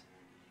is.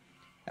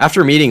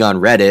 After meeting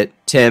on Reddit,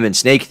 Tim and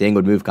Snake Thing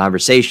would move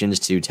conversations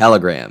to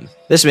Telegram.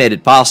 This made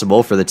it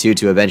possible for the two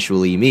to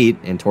eventually meet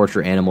and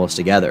torture animals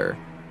together.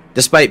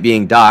 Despite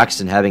being doxxed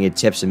and having a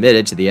tip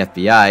submitted to the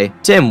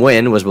FBI, Tim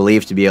Wynn was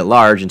believed to be at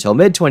large until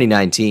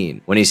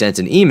mid-2019, when he sent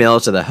an email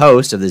to the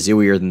host of the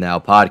Zooier Than Thou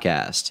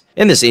podcast.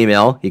 In this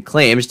email, he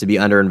claims to be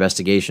under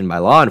investigation by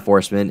law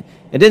enforcement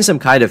and in some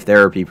kind of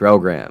therapy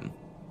program.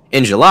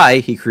 In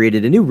July, he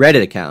created a new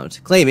Reddit account,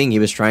 claiming he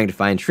was trying to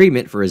find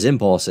treatment for his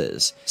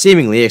impulses,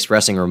 seemingly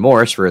expressing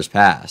remorse for his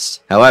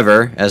past.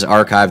 However, as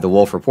Archive the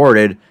Wolf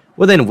reported,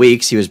 within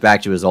weeks he was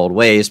back to his old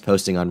ways,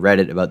 posting on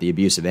Reddit about the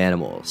abuse of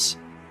animals.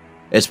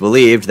 It's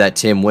believed that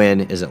Tim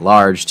Wynn is at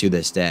large to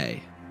this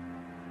day.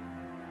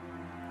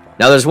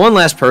 Now there's one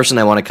last person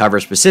I want to cover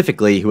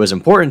specifically who is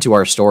important to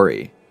our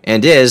story,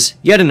 and is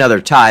yet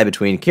another tie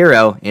between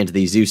Kiro and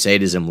the zoo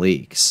sadism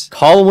leaks.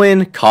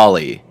 Colwyn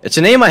Collie. It's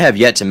a name I have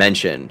yet to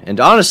mention, and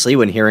honestly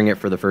when hearing it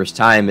for the first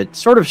time, it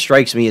sort of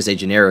strikes me as a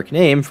generic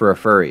name for a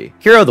furry.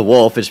 Kiro the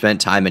Wolf has spent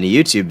time in a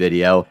YouTube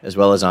video, as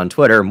well as on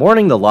Twitter,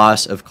 mourning the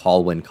loss of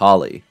Colwyn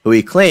Collie, who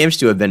he claims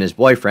to have been his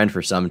boyfriend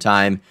for some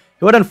time,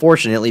 who had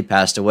unfortunately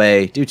passed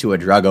away due to a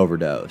drug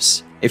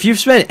overdose. If you've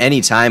spent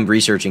any time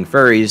researching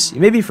furries,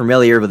 you may be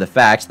familiar with the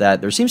fact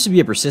that there seems to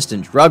be a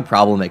persistent drug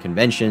problem at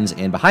conventions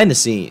and behind the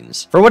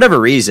scenes. For whatever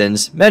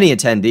reasons, many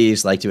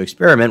attendees like to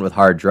experiment with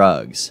hard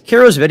drugs.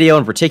 Kiro's video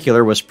in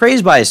particular was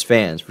praised by his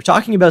fans for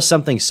talking about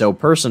something so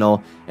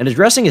personal and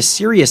addressing a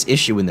serious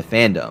issue in the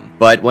fandom.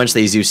 But once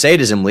the zoo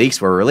sadism leaks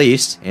were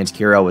released, and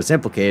Kiro was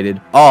implicated,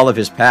 all of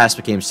his past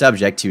became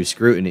subject to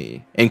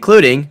scrutiny,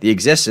 including the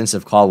existence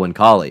of Colwyn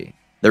Collie.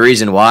 The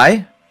reason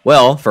why?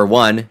 Well, for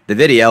one, the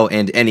video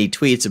and any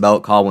tweets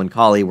about Colwyn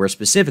Collie were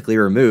specifically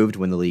removed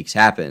when the leaks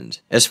happened.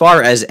 As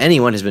far as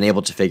anyone has been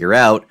able to figure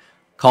out,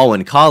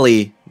 Colwyn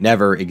Collie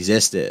never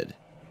existed.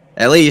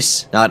 At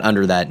least, not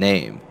under that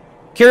name.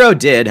 Kiro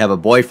did have a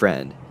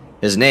boyfriend.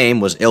 His name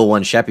was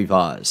Ilwan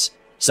Shepipaws,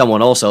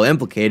 someone also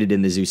implicated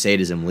in the zoo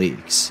sadism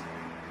leaks.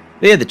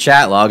 Via the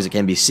chat logs, it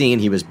can be seen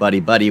he was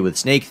buddy-buddy with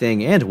Snake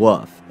Thing and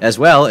Wolf, as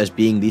well as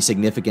being the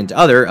significant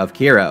other of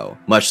Kiro.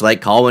 Much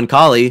like Colwyn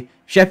Collie,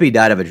 Sheppy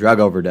died of a drug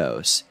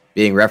overdose,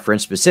 being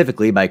referenced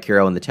specifically by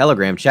Kiro in the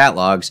Telegram chat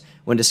logs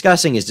when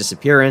discussing his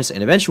disappearance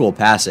and eventual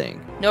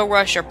passing. No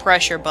rush or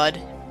pressure, bud.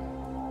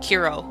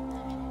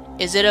 Kiro,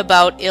 is it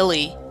about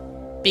Illy?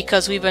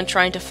 Because we've been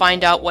trying to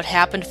find out what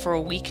happened for a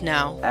week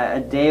now.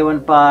 A day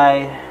went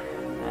by,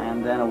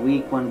 and then a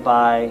week went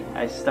by.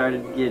 I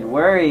started to get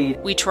worried.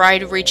 We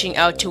tried reaching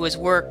out to his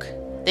work.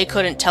 They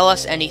couldn't tell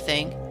us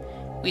anything.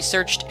 We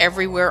searched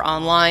everywhere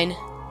online.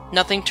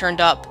 Nothing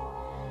turned up.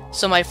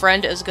 So my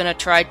friend is gonna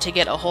try to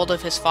get a hold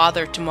of his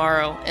father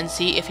tomorrow and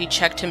see if he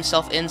checked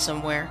himself in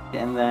somewhere.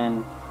 And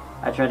then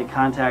I tried to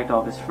contact all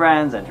of his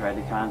friends. I tried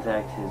to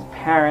contact his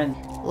parents.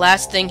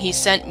 Last thing he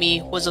sent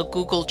me was a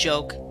Google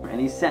joke.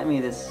 And he sent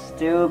me this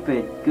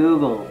stupid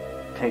Google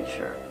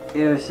picture.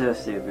 It was so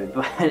stupid,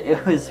 but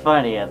it was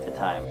funny at the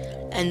time.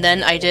 And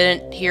then I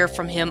didn't hear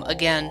from him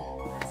again.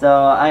 So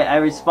I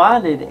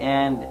responded,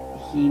 and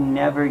he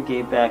never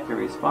gave back a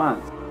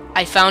response.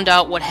 I found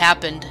out what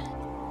happened.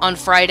 On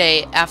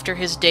Friday, after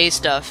his day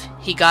stuff,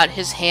 he got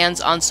his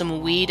hands on some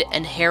weed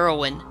and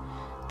heroin.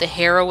 The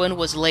heroin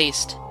was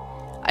laced.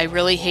 I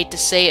really hate to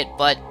say it,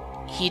 but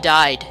he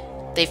died.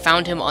 They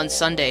found him on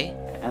Sunday.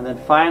 And then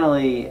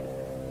finally,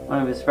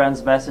 one of his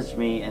friends messaged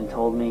me and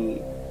told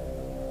me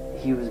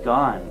he was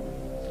gone.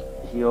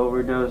 He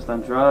overdosed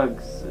on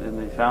drugs, and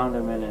they found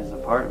him in his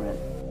apartment.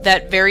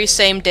 That very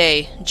same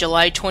day,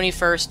 July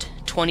 21st,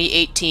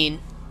 2018,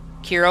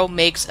 Kiro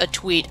makes a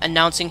tweet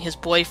announcing his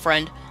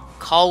boyfriend,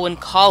 Colwyn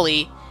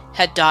Collie,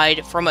 had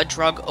died from a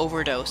drug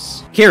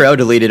overdose. Kiro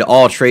deleted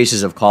all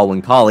traces of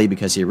Colwyn Collie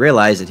because he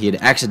realized that he had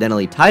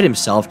accidentally tied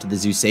himself to the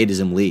zoo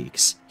sadism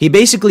leaks. He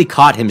basically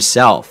caught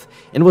himself,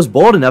 and was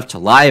bold enough to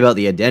lie about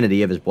the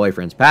identity of his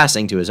boyfriend's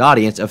passing to his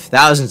audience of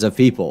thousands of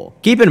people.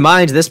 Keep in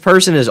mind, this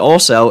person is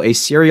also a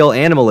serial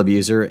animal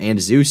abuser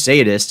and zoo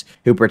sadist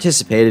who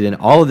participated in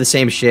all of the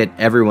same shit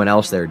everyone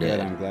else there did.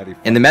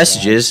 In the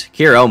messages,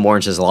 Kiro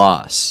mourns his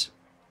loss.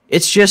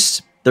 It's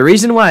just, the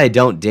reason why I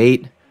don't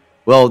date,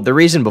 well, the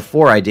reason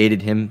before I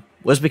dated him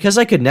was because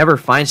I could never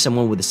find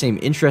someone with the same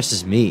interests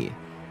as me.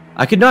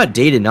 I could not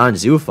date a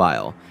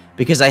non-zoophile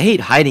because I hate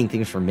hiding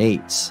things from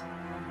mates.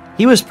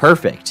 He was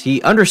perfect,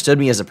 he understood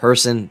me as a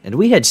person, and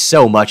we had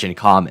so much in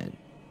common.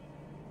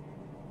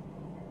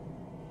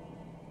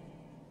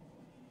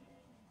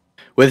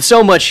 With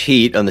so much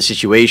heat on the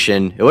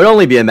situation, it would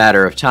only be a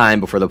matter of time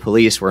before the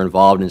police were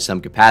involved in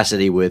some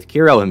capacity with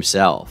Kiro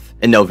himself.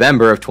 In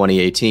November of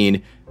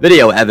 2018,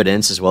 video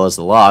evidence as well as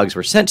the logs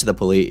were sent to the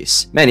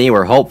police. Many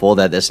were hopeful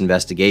that this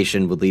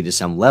investigation would lead to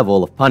some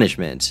level of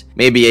punishment,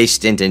 maybe a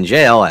stint in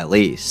jail at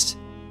least.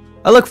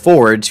 I look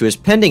forward to his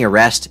pending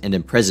arrest and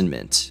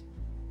imprisonment.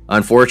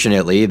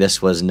 Unfortunately,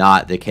 this was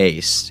not the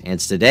case, and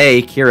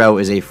today,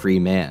 Kiro is a free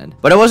man.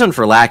 But it wasn't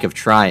for lack of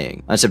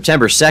trying. On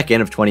September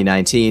 2nd of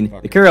 2019,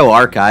 the Kiro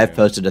Archive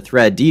posted a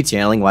thread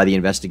detailing why the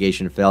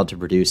investigation failed to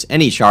produce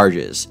any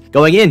charges,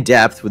 going in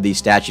depth with the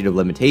statute of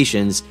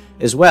limitations,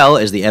 as well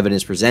as the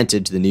evidence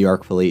presented to the New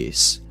York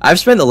police. I've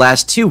spent the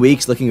last 2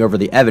 weeks looking over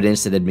the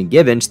evidence that had been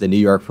given to the New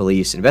York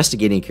police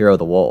investigating Kiro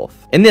the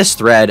Wolf. In this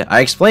thread,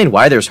 I explained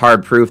why there's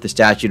hard proof the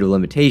statute of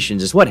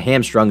limitations is what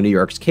hamstrung New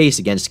York's case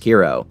against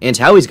Kiro, and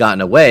how he's gotten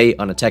away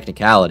on a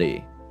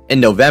technicality. In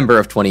November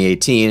of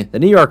 2018, the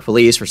New York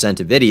police were sent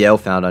a video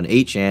found on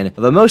 8chan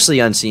of a mostly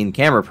unseen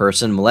camera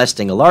person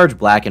molesting a large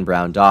black and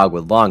brown dog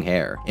with long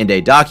hair, and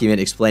a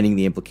document explaining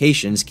the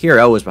implications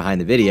Kiro was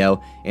behind the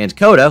video, and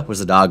Coda was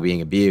the dog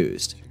being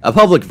abused. A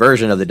public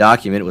version of the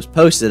document was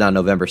posted on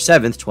November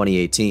 7th,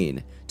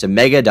 2018, to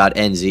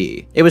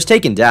mega.nz. It was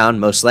taken down,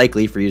 most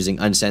likely for using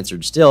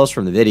uncensored stills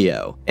from the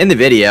video. In the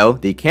video,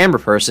 the camera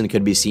person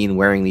could be seen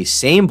wearing the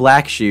same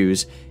black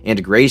shoes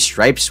and gray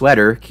striped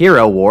sweater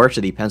Kiro wore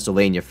to the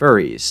Pennsylvania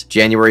Furries.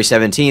 January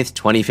 17th,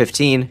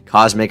 2015,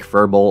 Cosmic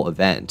Fur Bowl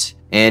event.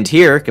 And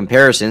here,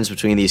 comparisons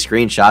between the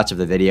screenshots of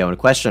the video in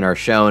question are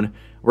shown,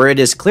 where it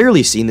is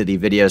clearly seen that the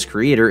video's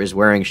creator is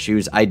wearing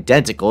shoes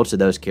identical to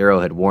those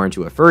Kiro had worn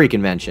to a furry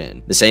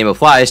convention. The same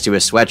applies to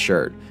his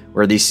sweatshirt,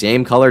 where the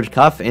same colored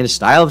cuff and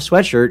style of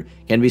sweatshirt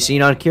can be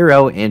seen on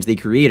Kiro and the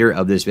creator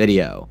of this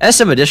video. As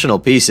some additional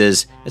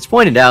pieces, it's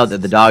pointed out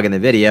that the dog in the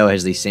video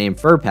has the same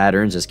fur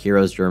patterns as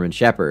Kiro's German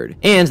Shepherd,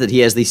 and that he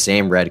has the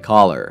same red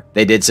collar.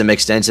 They did some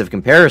extensive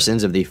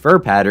comparisons of the fur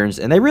patterns,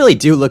 and they really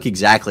do look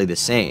exactly the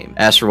same.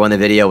 As for when the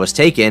video was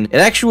taken, it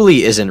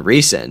actually isn't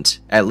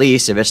recent, at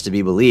least if it's to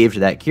be believed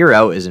that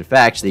Kiro is in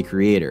fact the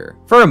creator.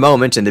 For a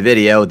moment in the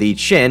video, the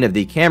chin of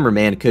the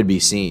cameraman could be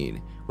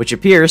seen, which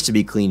appears to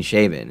be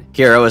clean-shaven.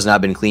 Kiro has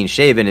not been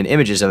clean-shaven in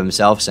images of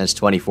himself since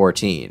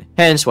 2014,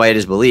 hence why it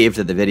is believed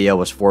that the video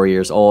was 4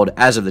 years old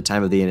as of the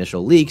time of the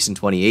initial leaks in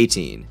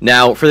 2018.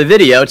 Now, for the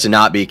video to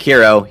not be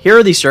Kiro, here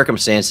are the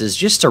circumstances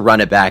just to run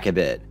it back a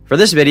bit. For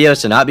this video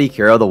to not be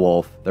Kiro the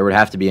wolf, there would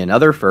have to be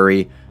another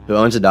furry who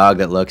owns a dog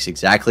that looks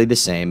exactly the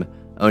same,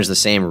 owns the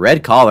same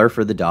red collar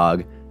for the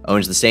dog,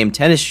 owns the same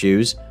tennis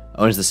shoes,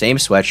 owns the same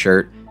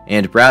sweatshirt,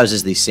 and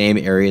browses the same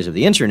areas of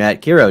the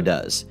internet Kiro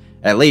does.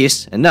 At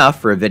least, enough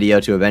for a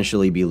video to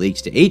eventually be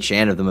leaked to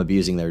 8chan of them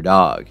abusing their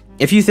dog.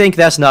 If you think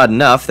that's not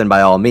enough, then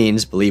by all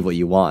means, believe what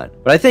you want.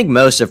 But I think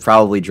most have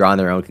probably drawn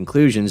their own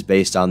conclusions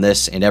based on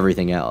this and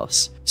everything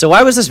else. So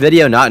why was this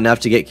video not enough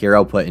to get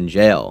Kiro put in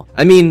jail?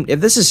 I mean,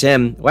 if this is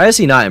him, why is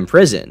he not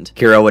imprisoned?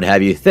 Kiro would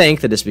have you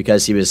think that it's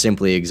because he was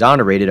simply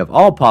exonerated of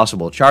all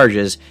possible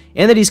charges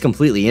and that he's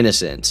completely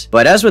innocent.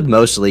 But as with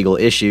most legal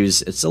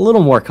issues, it's a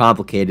little more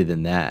complicated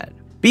than that.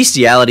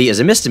 Bestiality is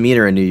a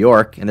misdemeanor in New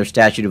York, and their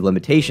statute of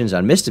limitations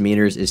on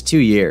misdemeanors is 2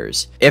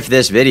 years. If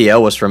this video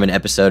was from an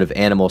episode of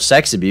animal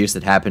sex abuse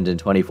that happened in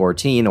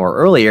 2014 or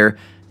earlier,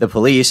 the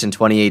police in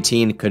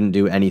 2018 couldn't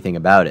do anything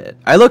about it.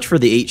 I looked for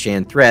the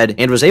 8chan thread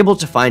and was able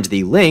to find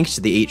the link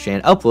to the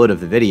 8chan upload of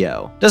the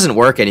video. Doesn't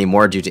work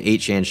anymore due to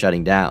 8chan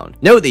shutting down.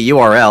 Note the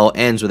URL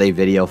ends with a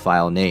video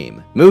file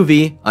name: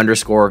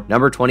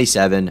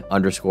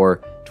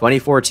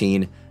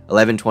 movie_number27_2014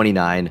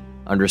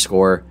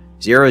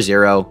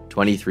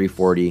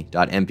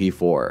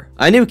 1129_002340.mp4.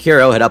 I knew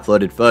Kiro had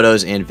uploaded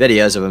photos and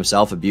videos of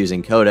himself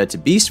abusing Coda to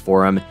Beast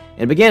Forum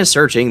and began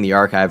searching the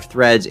archived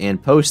threads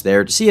and posts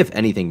there to see if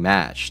anything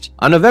matched.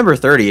 On November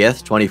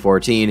 30th,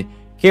 2014,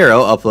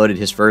 Kiro uploaded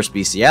his first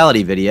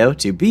bestiality video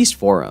to Beast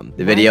Forum.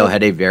 The video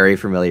had a very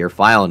familiar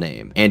file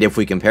name, and if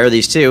we compare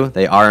these two,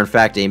 they are in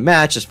fact a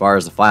match as far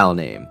as the file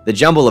name. The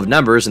jumble of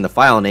numbers in the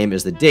file name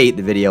is the date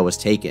the video was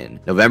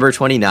taken, November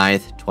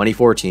 29th,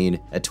 2014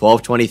 at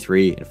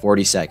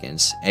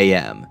 12:23:40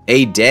 a.m.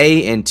 A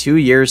day and 2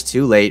 years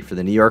too late for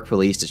the New York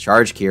police to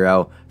charge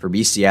Kiro for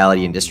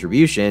bestiality and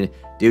distribution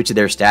due to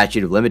their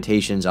statute of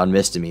limitations on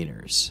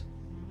misdemeanors.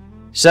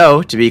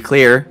 So, to be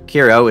clear,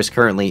 Kiro is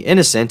currently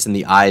innocent in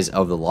the eyes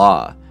of the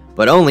law,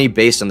 but only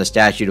based on the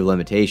statute of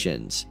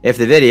limitations. If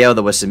the video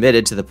that was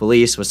submitted to the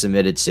police was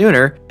submitted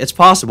sooner, it's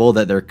possible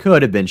that there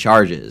could have been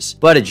charges,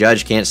 but a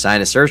judge can't sign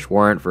a search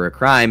warrant for a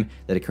crime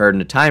that occurred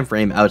in a time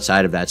frame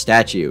outside of that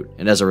statute,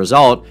 and as a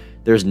result,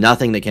 there's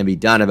nothing that can be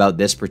done about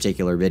this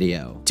particular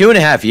video.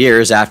 2.5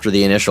 years after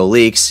the initial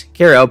leaks,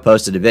 Kiro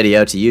posted a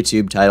video to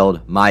YouTube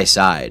titled My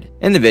Side.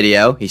 In the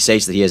video, he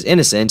states that he is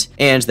innocent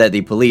and that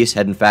the police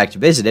had in fact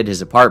visited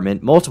his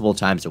apartment multiple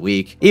times a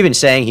week, even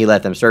saying he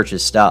let them search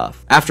his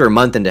stuff. After a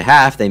month and a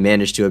half, they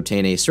managed to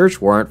obtain a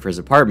search warrant for his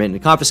apartment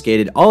and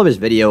confiscated all of his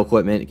video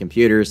equipment,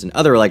 computers, and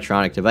other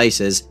electronic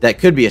devices that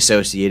could be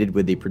associated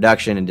with the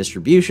production and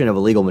distribution of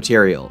illegal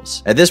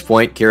materials. At this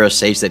point, Kiro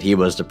states that he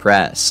was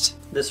depressed.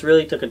 This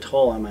really took a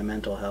toll on my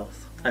mental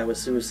health. I was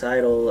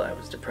suicidal, I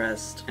was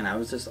depressed, and I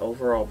was just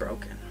overall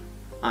broken.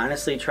 I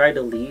honestly tried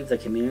to leave the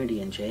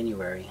community in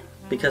January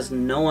because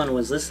no one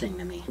was listening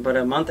to me. But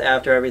a month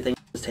after everything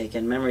was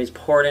taken, memories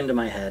poured into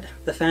my head.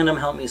 The fandom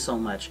helped me so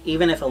much.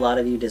 Even if a lot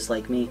of you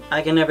dislike me,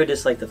 I can never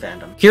dislike the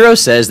fandom. Kiro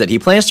says that he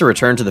plans to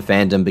return to the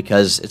fandom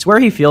because it's where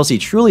he feels he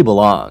truly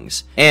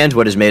belongs, and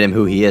what has made him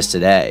who he is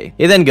today.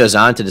 He then goes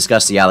on to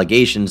discuss the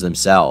allegations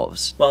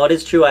themselves. While it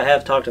is true I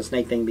have talked to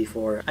Snake Thing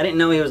before, I didn't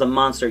know he was a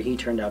monster he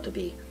turned out to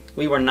be.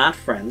 We were not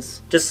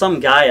friends, just some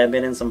guy I'd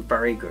been in some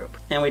furry group,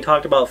 and we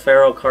talked about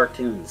feral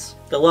cartoons.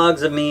 The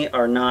logs of me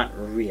are not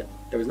real.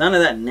 There was none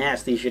of that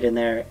nasty shit in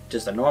there,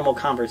 just a normal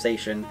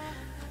conversation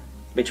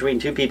between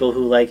two people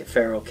who like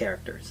feral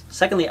characters.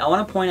 Secondly, I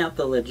want to point out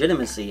the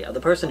legitimacy of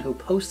the person who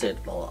posted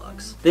the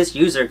logs. This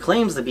user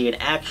claims to be an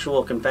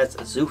actual confessed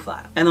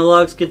zoophile, and the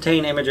logs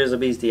contain images of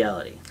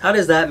bestiality. How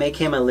does that make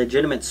him a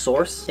legitimate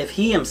source if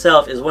he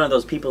himself is one of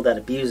those people that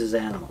abuses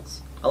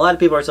animals? A lot of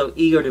people are so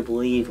eager to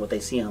believe what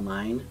they see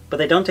online, but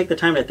they don't take the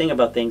time to think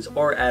about things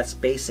or ask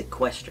basic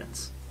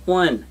questions.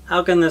 1.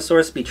 How can the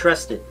source be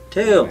trusted?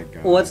 2.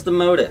 What's the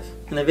motive?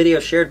 In the video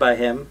shared by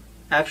him,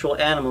 actual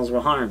animals were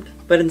harmed.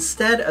 But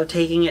instead of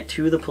taking it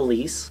to the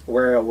police,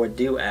 where it would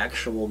do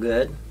actual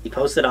good, he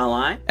posted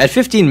online. At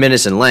 15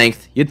 minutes in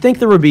length, you'd think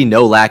there would be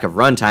no lack of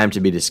runtime to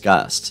be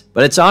discussed,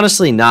 but it's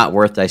honestly not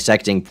worth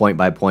dissecting point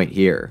by point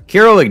here.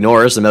 Kiro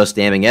ignores the most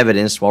damning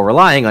evidence while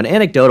relying on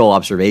anecdotal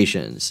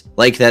observations,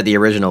 like that the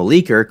original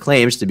leaker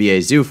claims to be a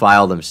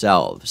zoophile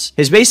themselves.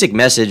 His basic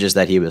message is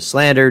that he was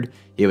slandered,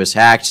 he was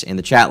hacked, and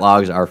the chat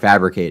logs are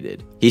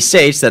fabricated. He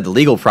states that the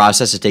legal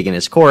process has taken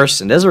its course,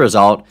 and as a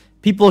result,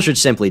 people should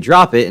simply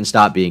drop it and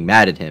stop being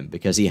mad at him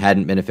because he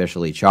hadn't been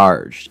officially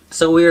charged.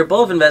 So we were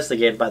both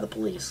investigated by the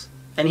police,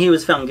 and he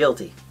was found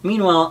guilty.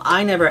 Meanwhile,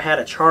 I never had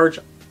a charge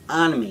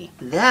on me.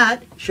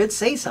 That should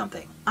say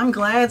something. I'm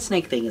glad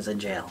Snake Thing is in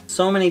jail.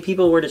 So many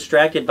people were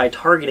distracted by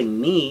targeting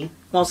me,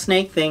 while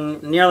Snake Thing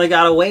nearly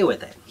got away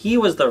with it. He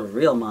was the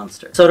real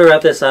monster. So to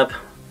wrap this up,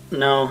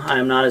 no, I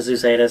am not a zoo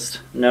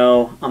sadist.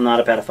 No, I'm not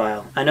a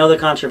pedophile. I know the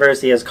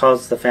controversy has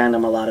caused the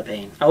fandom a lot of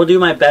pain. I will do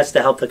my best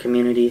to help the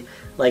community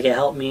like it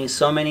helped me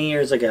so many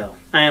years ago.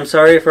 I am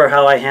sorry for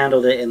how I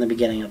handled it in the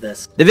beginning of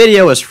this. The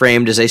video was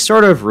framed as a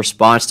sort of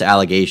response to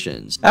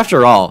allegations.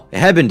 After all, it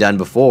had been done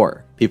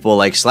before. People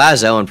like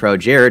Slazo and Pro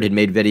Jared had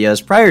made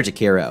videos prior to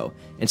Kiro,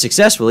 and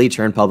successfully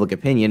turned public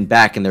opinion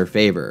back in their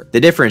favor. The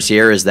difference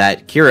here is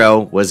that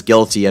Kiro was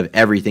guilty of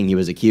everything he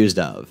was accused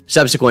of.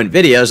 Subsequent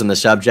videos on the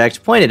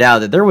subject pointed out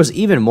that there was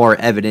even more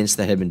evidence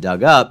that had been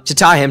dug up to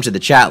tie him to the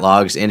chat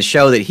logs and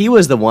show that he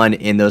was the one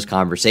in those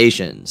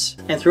conversations.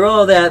 And through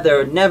all of that, there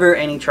were never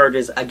any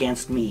charges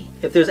against me.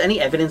 If there's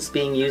any evidence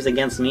being used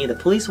against me, the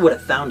police would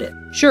have found it.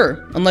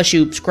 Sure, unless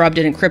you scrubbed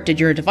and encrypted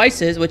your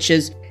devices, which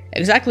is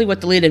exactly what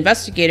the lead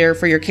investigator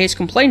for your case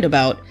complained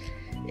about.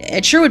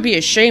 It sure would be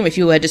a shame if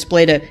you had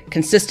displayed a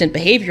consistent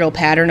behavioral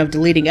pattern of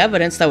deleting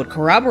evidence that would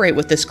corroborate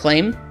with this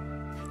claim.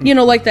 You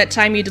know, like that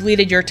time you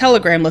deleted your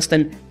Telegram less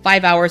than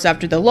 5 hours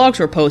after the logs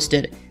were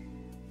posted.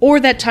 Or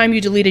that time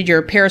you deleted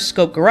your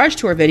Periscope garage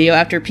tour video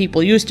after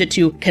people used it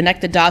to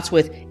connect the dots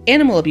with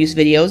animal abuse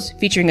videos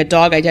featuring a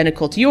dog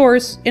identical to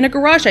yours in a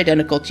garage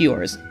identical to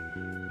yours.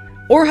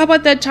 Or how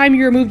about that time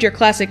you removed your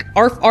classic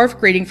ARF ARF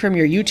greeting from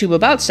your YouTube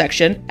About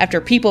section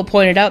after people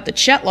pointed out that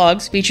chat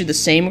logs featured the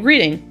same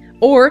greeting?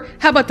 Or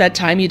how about that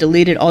time you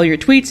deleted all your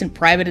tweets and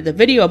privated the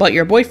video about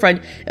your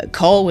boyfriend,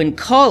 Colwyn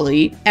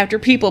Colley, after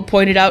people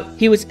pointed out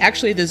he was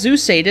actually the zoo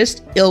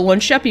sadist, Ill One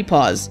Sheppy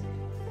Paws?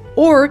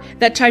 Or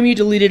that time you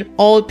deleted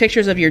all the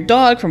pictures of your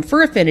dog from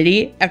Fur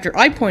Affinity after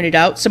I pointed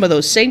out some of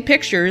those same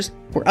pictures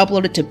were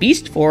uploaded to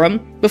Beast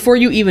Forum before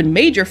you even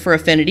made your Fur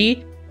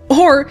Affinity?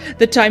 Or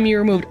the time you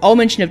removed all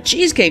mention of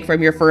cheesecake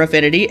from your Fur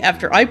Affinity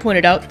after I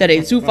pointed out that a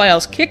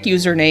Zoophile's Kick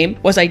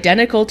username was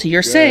identical to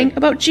your saying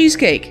about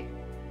cheesecake?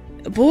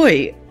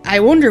 Boy, I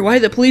wonder why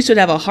the police would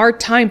have a hard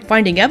time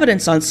finding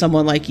evidence on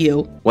someone like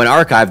you. When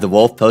Archive the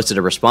Wolf posted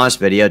a response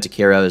video to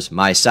Kiro's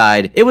My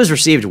Side, it was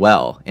received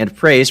well, and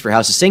praised for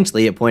how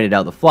succinctly it pointed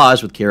out the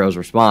flaws with Kiro's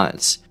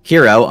response.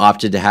 Kiro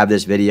opted to have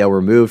this video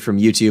removed from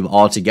YouTube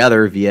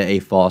altogether via a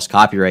false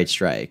copyright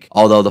strike,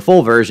 although the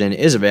full version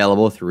is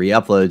available through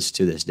re-uploads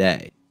to this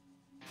day.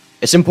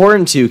 It's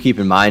important to keep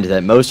in mind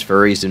that most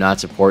furries do not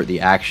support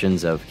the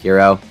actions of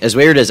Kiro. As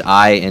weird as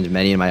I and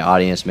many in my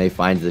audience may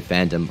find the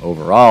fandom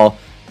overall,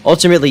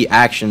 ultimately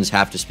actions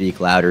have to speak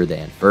louder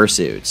than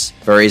fursuits.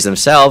 Furries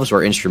themselves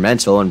were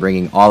instrumental in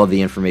bringing all of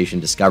the information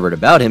discovered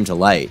about him to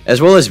light, as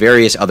well as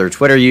various other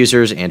Twitter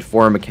users and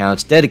forum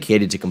accounts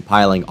dedicated to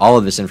compiling all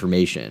of this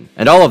information,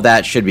 and all of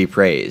that should be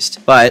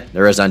praised. But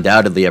there is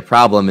undoubtedly a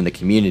problem in the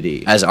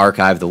community. As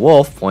Archive the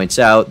Wolf points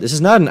out, this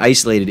is not an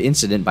isolated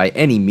incident by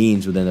any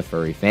means within the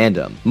furry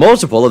fandom.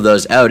 Multiple of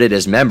those outed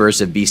as members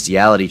of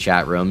bestiality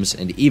chat rooms,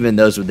 and even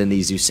those within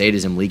the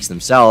Zoosadism leaks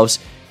themselves,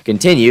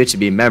 continue to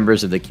be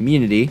members of the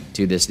community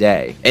to this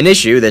day, an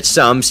issue that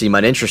some seem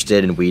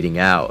uninterested in weeding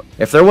out.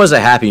 If there was a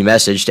happy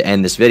message to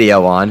end this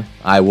video on,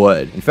 I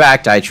would. In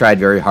fact, I tried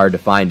very hard to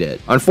find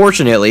it.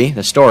 Unfortunately,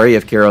 the story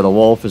of Kiro the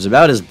Wolf is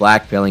about as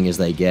blackpilling as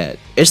they get.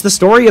 It's the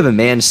story of a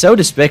man so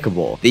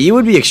despicable that you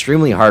would be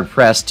extremely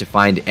hard-pressed to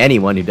find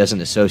anyone who doesn't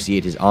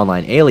associate his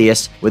online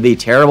alias with the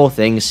terrible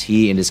things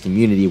he and his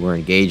community were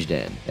engaged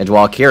in. And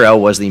while Kiro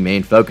was the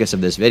main focus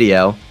of this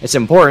video, it's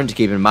important to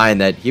keep in mind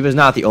that he was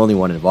not the only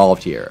one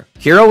involved here.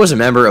 Kiro was a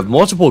member of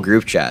multiple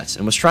group chats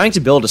and was trying to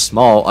build a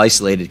small,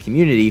 isolated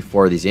community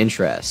for these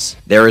interests.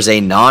 There is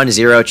a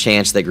non-zero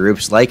chance that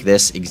groups like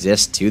this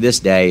exist to this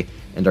day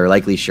and are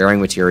likely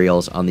sharing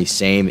materials on the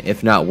same,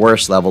 if not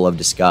worse, level of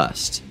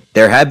disgust.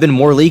 There have been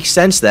more leaks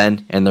since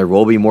then, and there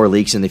will be more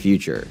leaks in the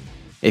future.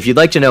 If you'd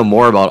like to know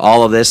more about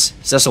all of this,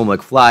 Cecil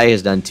McFly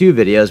has done 2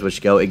 videos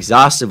which go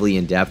exhaustively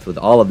in depth with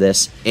all of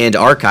this, and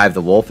Archive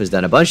the Wolf has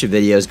done a bunch of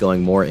videos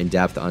going more in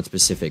depth on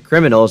specific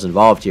criminals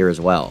involved here as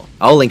well.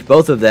 I'll link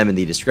both of them in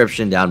the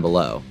description down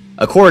below.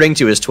 According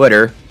to his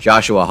Twitter,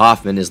 Joshua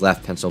Hoffman has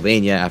left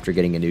Pennsylvania after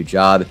getting a new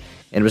job,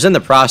 and was in the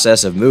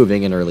process of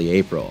moving in early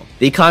April.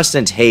 The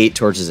constant hate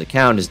towards his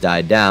account has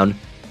died down,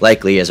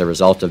 likely as a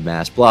result of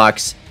mass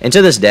blocks, and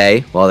to this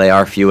day, while they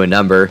are few in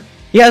number,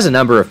 he has a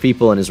number of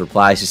people in his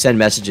replies who send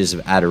messages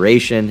of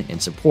adoration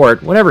and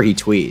support whenever he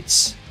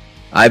tweets.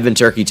 I've been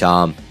Turkey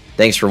Tom.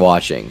 Thanks for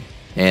watching,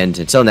 and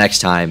until next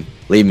time,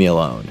 leave me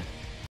alone.